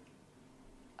broke it.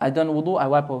 I done wudu, I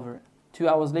wipe over it. 2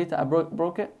 hours later I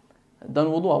broke it. Done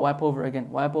wudu, I wipe over it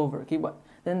again. Wipe over it, keep wipe.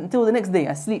 Then until the next day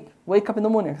I sleep. Wake up in the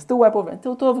morning, I still wipe over it.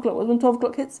 Until 12 o'clock. When 12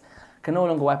 o'clock hits, I can no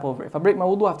longer wipe over it. If I break my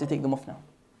wudu, I have to take them off now.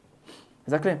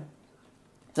 Is that clear?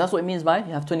 So that's what it means by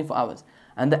you have 24 hours.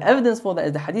 And the evidence for that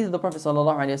is the hadith of the Prophet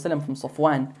ﷺ from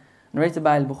Safwan, narrated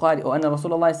by Al-Bukhari, وأن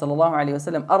رسول الله صلى الله عليه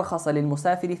وسلم أرخص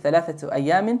للمسافر ثلاثة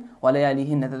أيام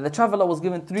ولياليهن. That the traveler was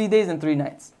given 3 days and 3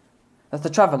 nights. That's the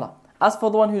traveler. As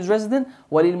for the one who is resident,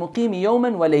 وَلِلْمُقِيمِ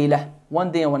يَوْمًا وَلَيْلَةً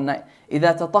 1 day and 1 night.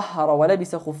 إِذَا تَطَهَّرَ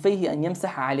وَلَبِسَ خُفَّيْهِ أَنْ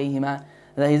يَمْسَحَ عَلَيْهِمَا.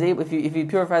 That he's able, if he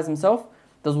purifies himself,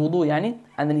 does wudu yani,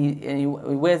 and then he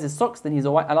wears his socks, then he's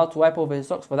allowed to wipe over his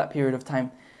socks for that period of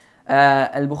time.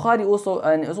 Al-Bukhari also,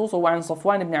 and it's also وعن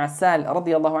صفوان بن عسال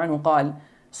رضي الله عنه قال,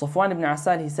 Safwan ibn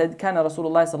Asal, he said, كان رسول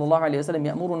الله صلى الله عليه وسلم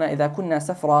يأمرنا إذا كنا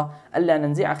سفرا ألا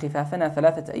ننزع خفافنا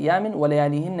 3 أيام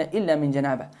ولياليهن إلا من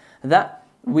جنابه. That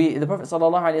the Prophet صلى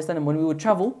الله عليه وسلم, when we would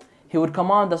travel, he would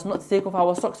command us not to take off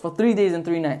our socks for 3 days and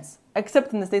 3 nights,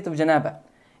 except in the state of janaba.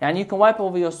 And you can wipe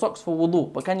over your socks for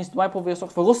wudu, but can you wipe over your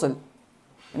socks for ghusl?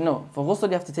 No, for ghusl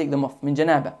you have to take them off, من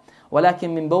جنابه.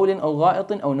 ولكن من بول أو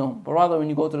غائط أو نوم. But rather when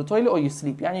you go to the toilet or you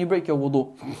sleep, يعني you break your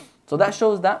wudu. So that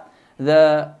shows that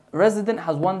the resident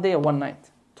has 1 day or 1 night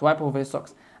to wipe over his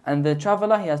socks. And the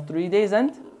traveler, he has 3 days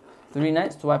and 3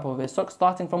 nights to wipe over his socks,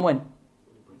 starting from when?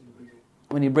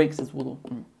 When he breaks his wudu.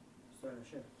 Sorry,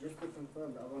 Sheikh, just to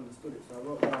confirm that I've understood it. So I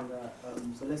wrote down that,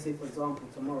 so let's say for example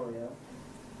tomorrow,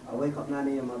 I wake up 9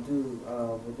 a.m, I do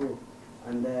wudu,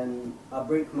 and then I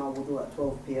break my wudu at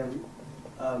 12 p.m.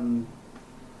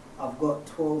 I've got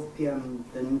 12 p.m.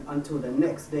 until the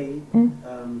next day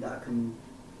that I can...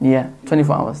 Yeah,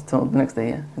 24 hours till the next day,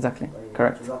 yeah, exactly,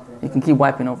 correct. You can keep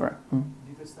wiping over it.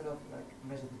 Did they set up,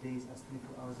 measure the days as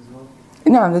 24 hours as well?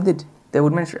 No, they did. They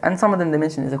would mention, and some of them they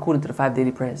mention is according to the 5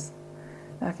 daily prayers.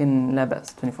 لكن لا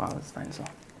بأس, 24 hours is fine, so.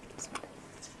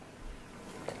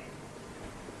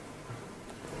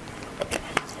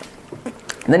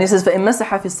 And then he says, فإن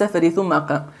مسح في السفر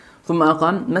ثم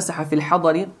أقام مسح في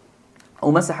الحضر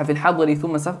أو مسح في الحضر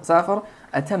ثم سافر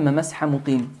أتم مسح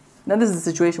مقيم. Now this is a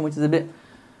situation which is a bit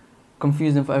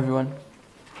confusing for everyone.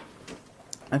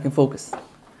 I can focus.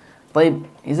 طيب,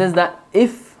 he says that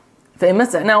if فإن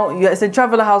مسح, now you said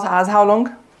traveler has how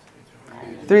long?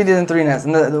 3 days and 3 nights,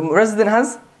 and the resident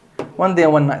has 1 day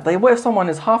and 1 night. طيب, what if someone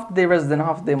is half the day resident,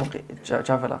 half the day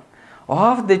traveler, or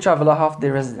half the day traveler, half the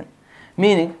day resident?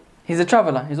 Meaning, he's a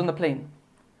traveler, he's on the plane,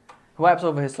 he wipes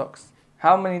over his socks.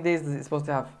 How many days is he supposed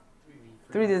to have?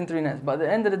 3 days and 3 nights. But at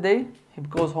the end of the day, he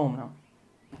goes home now.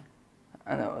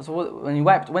 And so when he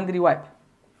wiped, when did he wipe?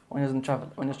 When he was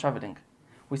when he was traveling.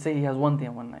 We say he has 1 day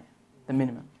and 1 night, the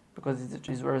minimum, because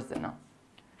he's a resident now.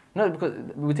 No, because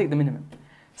we take the minimum.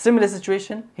 Similar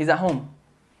situation, he's at home.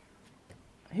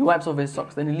 He wipes over his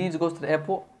socks. Then he leaves, goes to the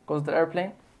airport, goes to the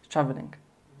airplane, he's traveling.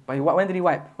 But when did he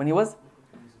wipe? When he was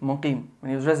muqim, when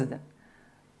he was resident.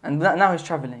 And now he's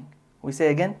traveling. We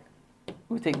say again,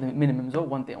 we take the minimum, so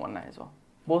 1 day and 1 night as well.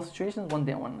 Both situations, 1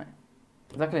 day and 1 night.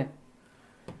 Is that clear?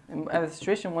 In every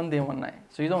situation, 1 day and 1 night.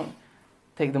 So you don't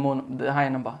take the higher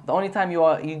number. The only time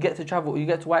you get to travel, you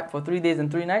get to wipe for 3 days and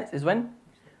 3 nights is when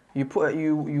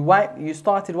you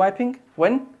started wiping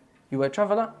when you were a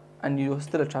traveler and you were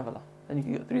still a traveler. Then you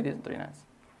can get 3 days and 3 nights.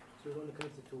 So it's only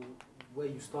connected to where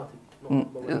you started,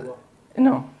 not where you are.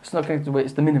 No, it's not connected to where,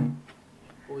 it's the minimum.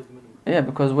 Always the minimum. Yeah,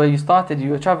 because where you started, you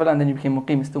were a traveler and then you became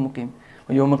muqim, it's still muqim.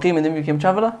 When you were muqim and then you became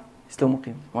traveler, it's still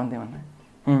muqim. 1 day, 1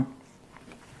 night.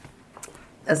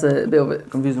 That's a bit of a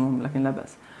confusing one, لكن لا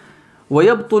بأس.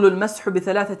 ويبطل المسح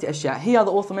بثلاثة أشياء. Here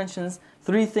the author mentions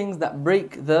 3 things that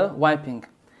break the wiping.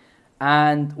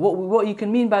 And what you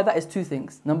can mean by that is 2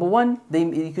 things. Number 1,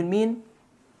 you can mean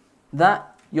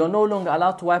that you're no longer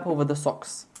allowed to wipe over the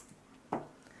socks.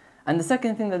 And the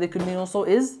second thing that they could mean also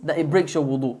is that it breaks your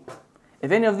wudu. If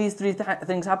any of these three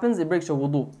things happens, it breaks your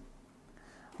wudu.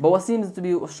 But what seems to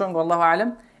be stronger, Wallahu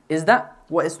A'lam, is that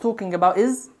what it's talking about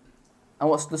is, and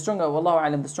what's the stronger, Wallahu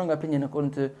A'lam, the stronger opinion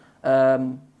according to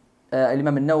Imam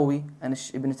al-Nawawi and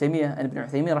Ibn Taymiyyah and Ibn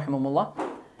Uthaymeen rahimahumullah,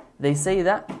 they say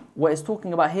that what it's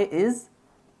talking about here is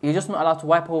you're just not allowed to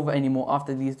wipe over anymore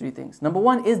after these three things. Number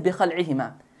one is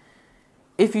بِخَلْعِهِمَا.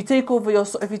 If you take off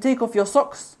your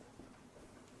socks,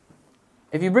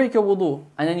 if you break your wudu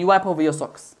and then you wipe over your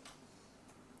socks,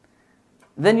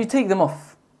 then you take them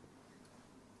off.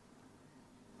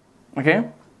 Okay?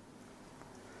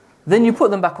 Then you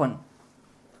put them back on.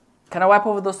 Can I wipe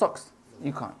over those socks?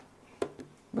 You can't.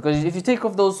 Because if you take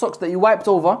off those socks that you wiped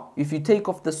over, if you take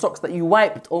off the socks that you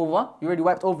wiped over, you already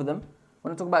wiped over them.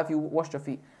 When I talk about if you washed your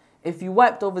feet. If you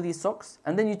wiped over these socks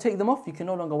and then you take them off, you can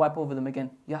no longer wipe over them again.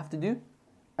 You have to do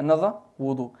another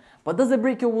wudu. But does it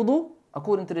break your wudu?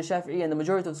 According to the Shafi'i and the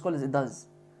majority of the scholars, it does.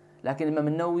 Like Imam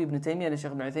al-Nawawi, Ibn Taymiyyah, and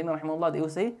Shaykh Ibn Uthaymeen, rahimahullah, they will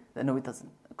say that no, it doesn't.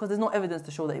 Because there's no evidence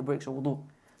to show that it breaks your wudu.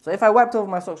 So if I wiped over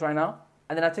my socks right now,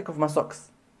 and then I take off my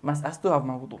socks, I still have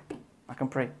my wudu. I can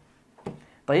pray.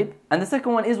 طيب. And the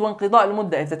second one is وانقضاء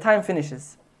المدة, if the time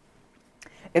finishes.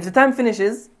 If the time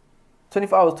finishes,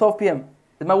 24 hours, 12 p.m.,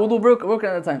 is my wudu broken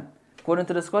at the time? According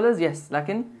to the scholars, yes. Like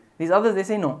these others, they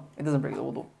say no, it doesn't break the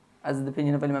wudu. As is the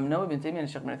opinion of Imam Nawawi, Ibn Taymiyyah, and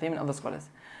Shaykh Ibn Uthaymeen, and other scholars.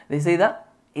 They say that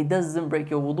it doesn't break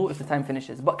your wudu if the time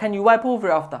finishes. But can you wipe over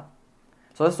it after?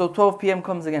 So 12 p.m.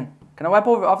 comes again. Can I wipe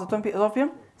over it after 12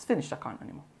 p.m.? It's finished, I can't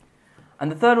anymore.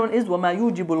 And the third one is وَمَا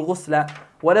يُوجِبُ الْغُسْلَ,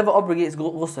 whatever obligates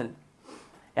ghusl.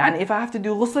 Yani if I have to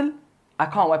do ghusl, I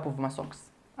can't wipe over my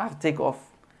socks. I have to take it off.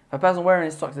 If a person wearing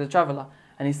his socks is a traveller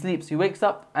and he sleeps, he wakes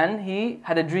up and he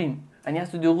had a dream and he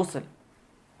has to do ghusl.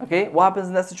 Okay, what happens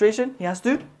in that situation? He has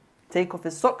to take off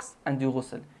his socks and do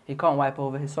ghusl. He can't wipe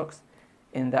over his socks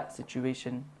in that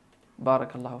situation.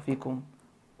 Barakallahu feekum.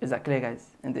 Is that clear, guys?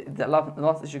 And the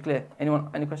last issue clear?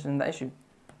 Any question in that issue?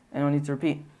 Anyone need to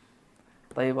repeat?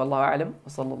 طيب والله أعلم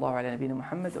وصلى الله على نبينا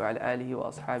محمد وعلى آله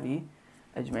وأصحابه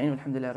أجمعين والحمد لله.